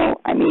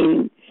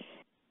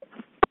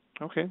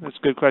 Okay, that's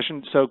a good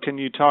question. So can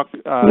you talk,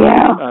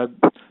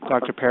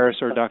 Dr.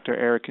 Paris or Dr.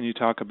 Eric, can you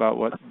talk about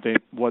what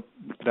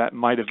that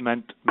might have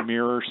meant,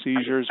 mirror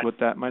seizures, what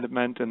that might have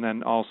meant, and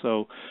then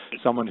also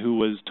someone who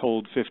was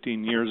told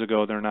 15 years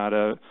ago they're not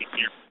a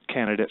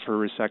candidate for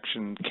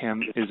resection,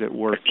 is it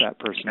worth that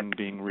person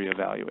being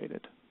reevaluated?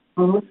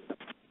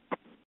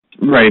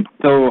 Right.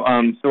 So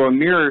a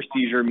mirror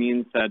seizure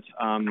means that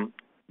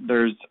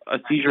there's a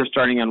seizure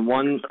starting on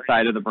one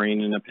side of the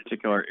brain in a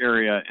particular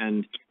area,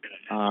 and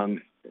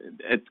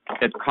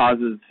it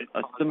causes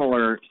a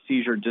similar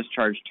seizure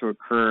discharge to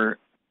occur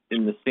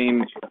in the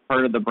same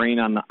part of the brain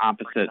on the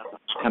opposite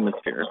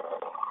hemisphere.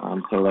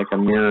 So like a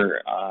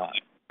mirror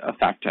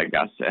effect, I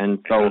guess. And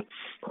so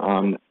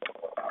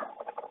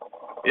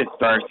if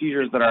there are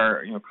seizures that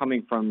are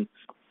coming from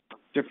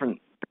different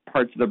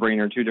parts of the brain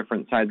or two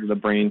different sides of the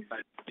brain,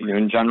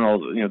 in general,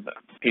 the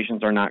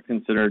patients are not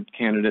considered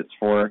candidates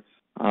for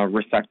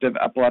resective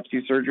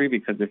epilepsy surgery,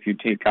 because if you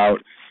take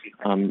out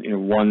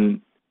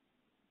one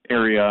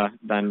area,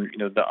 then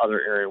the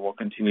other area will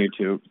continue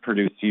to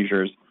produce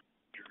seizures,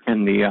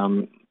 and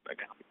the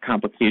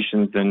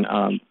complications and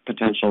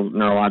potential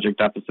neurologic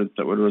deficits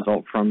that would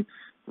result from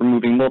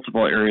removing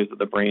multiple areas of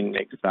the brain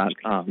makes that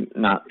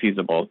not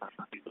feasible.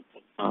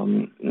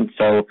 And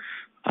so,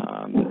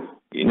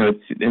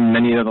 it's, in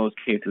many of those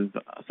cases,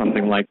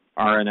 something like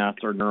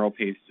RNS or neural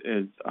pace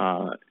is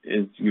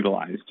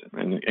utilized,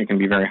 and it can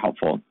be very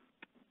helpful.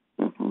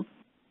 Mm-hmm.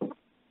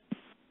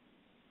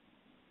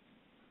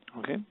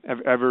 Okay.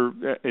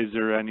 Is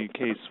there any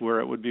case where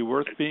it would be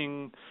worth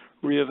being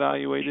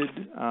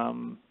reevaluated,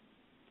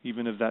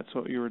 even if that's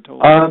what you were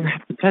told?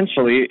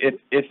 Potentially, if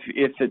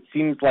it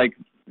seems like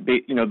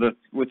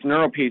with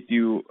neural pace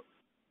you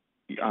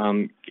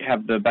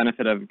have the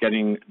benefit of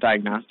getting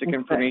diagnostic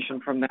information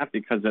from that,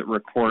 because it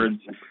records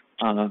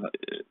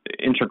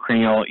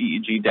intracranial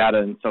EEG data,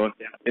 and so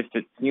if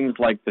it seems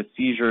like the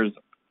seizures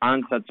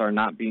onsets are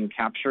not being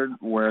captured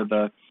where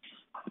the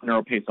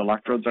neural pace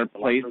electrodes are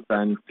placed,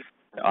 then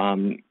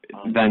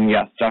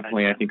yes,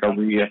 definitely, I think a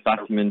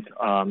reassessment,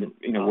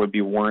 would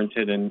be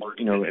warranted, and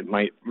it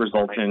might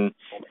result in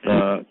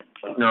the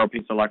neural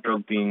pace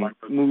electrodes being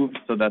moved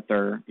so that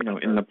they're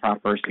in the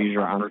proper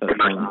seizure onset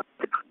zone.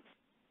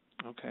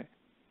 Okay.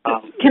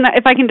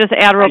 If I can just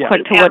add real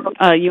quick to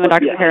what you and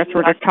Dr. Harris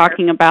were just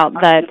talking about,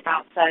 that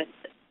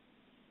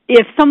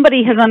if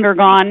somebody has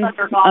undergone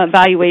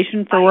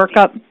evaluation for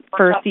workup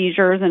for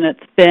seizures and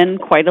it's been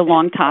quite a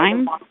long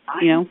time,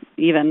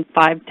 even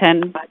 5,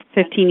 10,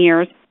 15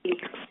 years,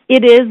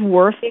 it is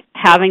worth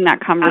having that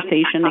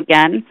conversation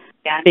again,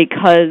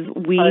 because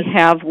we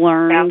have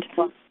learned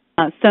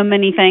so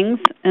many things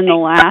in the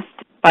last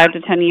 5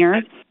 to 10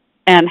 years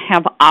and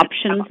have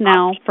options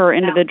now for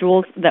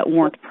individuals that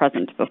weren't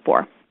present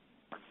before.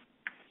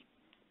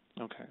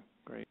 Okay,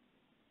 great.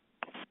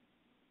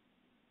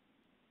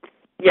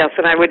 Yes,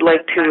 and I would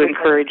like to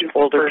encourage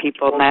older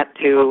people not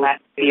to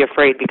be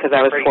afraid, because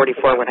I was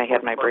 44 when I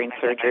had my brain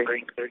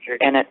surgery,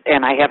 and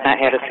I have not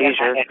had a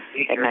seizure in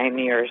 10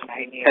 years.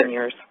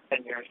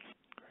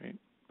 Great.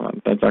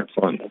 That's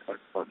excellent.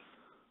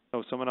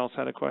 Oh, someone else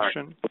had a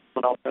question?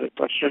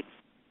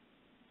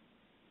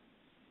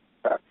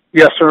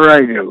 Yes, sir,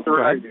 I do. Go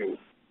ahead.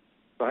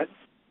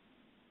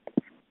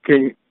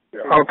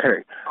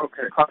 Okay.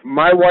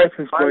 My wife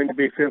is going to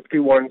be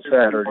 51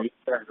 Saturday,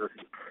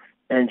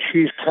 and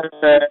she's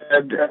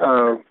had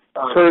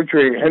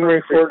surgery at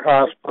Henry Ford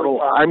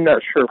Hospital. I'm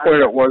not sure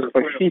when it was,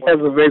 but she has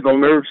a vagal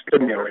nerve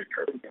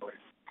stimulator.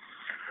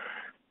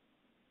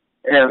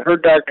 And her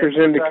doctor's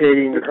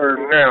indicating to her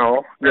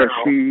now that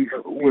she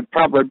would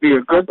probably be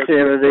a good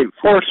candidate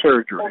for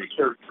surgery.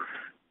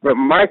 But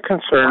my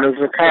concern is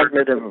the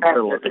cognitive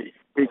ability,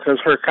 because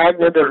her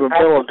cognitive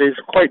ability is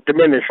quite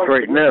diminished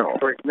right now.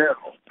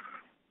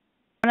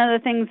 One of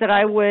the things that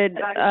I would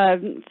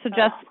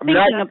suggest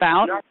thinking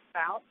about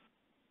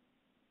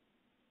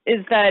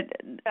is that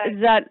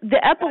the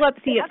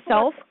epilepsy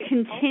itself,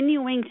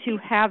 continuing to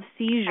have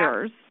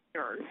seizures,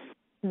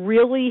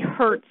 really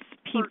hurts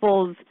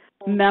people's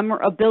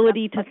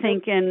ability to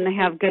think and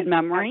have good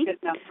memory.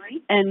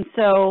 And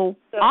so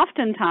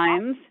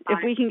oftentimes, if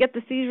we can get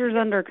the seizures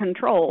under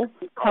control,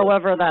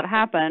 however that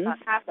happens,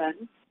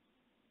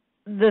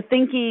 the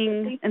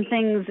thinking and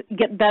things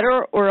get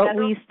better, or at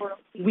least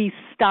we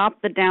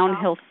stop the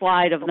downhill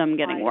slide of them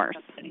getting worse.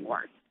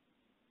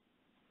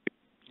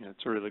 Yeah,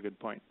 that's a really good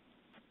point.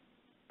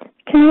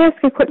 Can I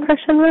ask a quick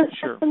question, Russ?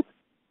 Sure.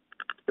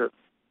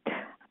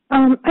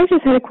 I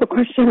just had a quick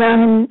question.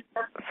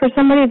 For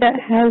somebody that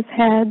has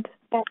had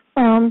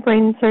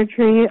brain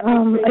surgery,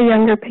 a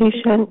younger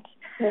patient,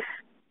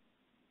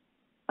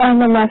 on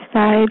the left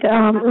side,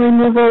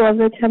 removal of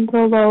the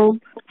temporal lobe,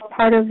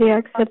 part of the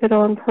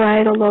occipital and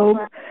parietal lobe.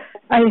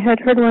 I had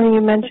heard one of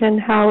you mention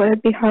how it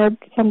would be hard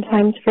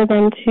sometimes for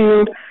them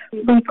to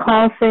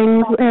recall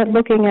things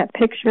looking at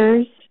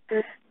pictures.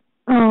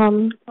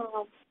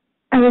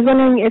 I was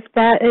wondering if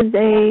that is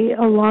a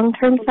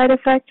long-term side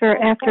effect, or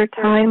after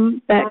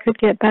time that could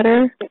get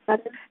better.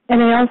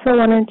 And I also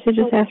wanted to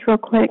just ask real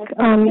quick,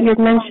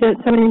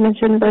 somebody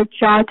mentioned the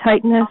jaw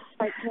tightness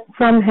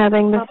from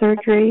having the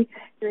surgery.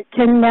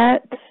 Can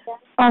that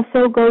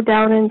also go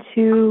down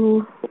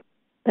into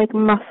like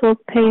muscle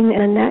pain in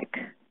the neck?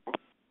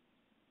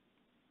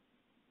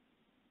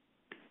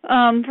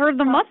 For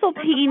the muscle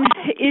pain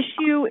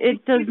issue,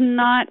 it does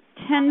not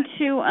tend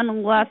to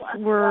unless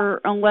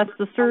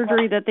the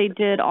surgery that they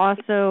did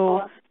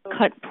also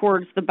cut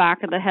towards the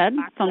back of the head.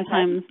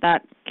 Sometimes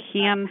that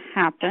can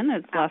happen.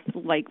 It's less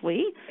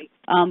likely.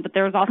 But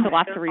there's also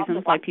lots of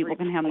reasons why people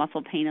can have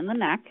muscle pain in the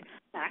neck.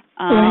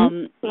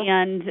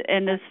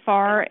 And as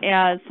far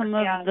as some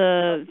of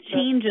the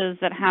changes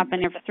that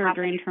happen after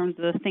surgery in terms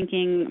of the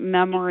thinking,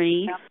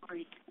 memory,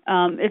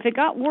 if it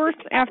got worse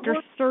after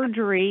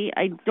surgery,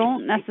 I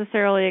don't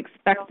necessarily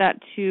expect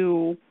that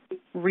to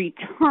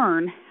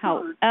return.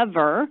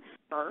 However,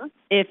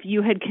 if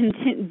you had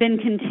been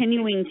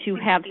continuing to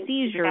have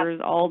seizures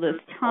all this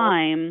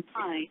time,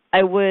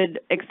 I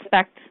would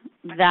expect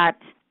that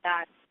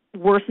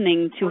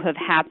worsening to have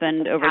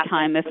happened over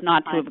time, if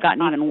not to have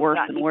gotten even worse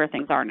than where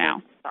things are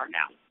now. I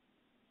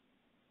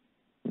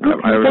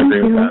would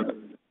agree with that.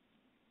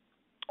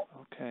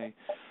 Okay.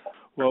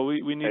 Well,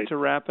 we need to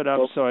wrap it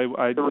up, so if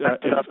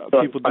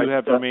people do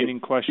have remaining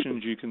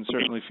questions, you can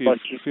certainly feel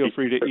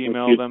free to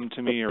email them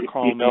to me or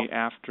call me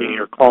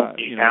after,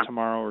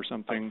 tomorrow or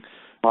something,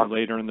 or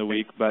later in the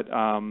week. But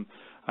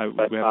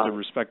we have to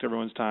respect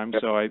everyone's time.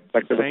 So I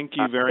thank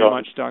you very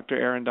much, Dr.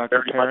 Aaron,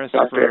 Dr. Paris,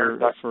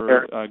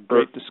 for a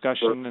great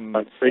discussion, and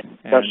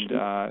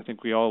I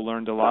think we all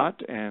learned a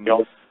lot, and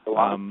look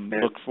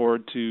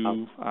forward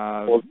to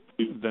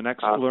the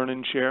next Learn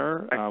and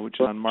Share, which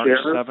is on March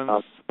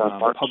 7th,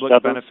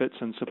 Public Benefits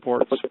and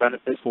Supports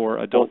for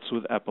Adults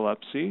with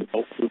Epilepsy.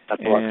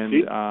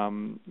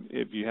 And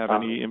if you have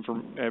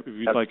if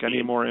you'd like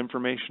any more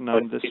information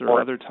on this or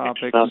other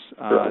topics,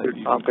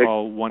 you can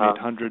call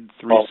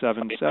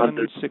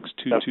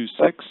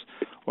 1-800-377-6226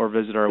 or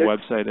visit our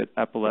website at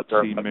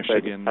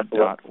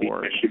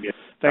epilepsymichigan.org.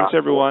 Thanks,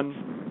 everyone.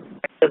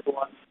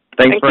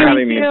 Thanks for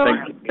having me.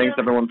 Thanks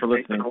everyone for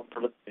listening.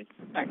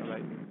 Thanks.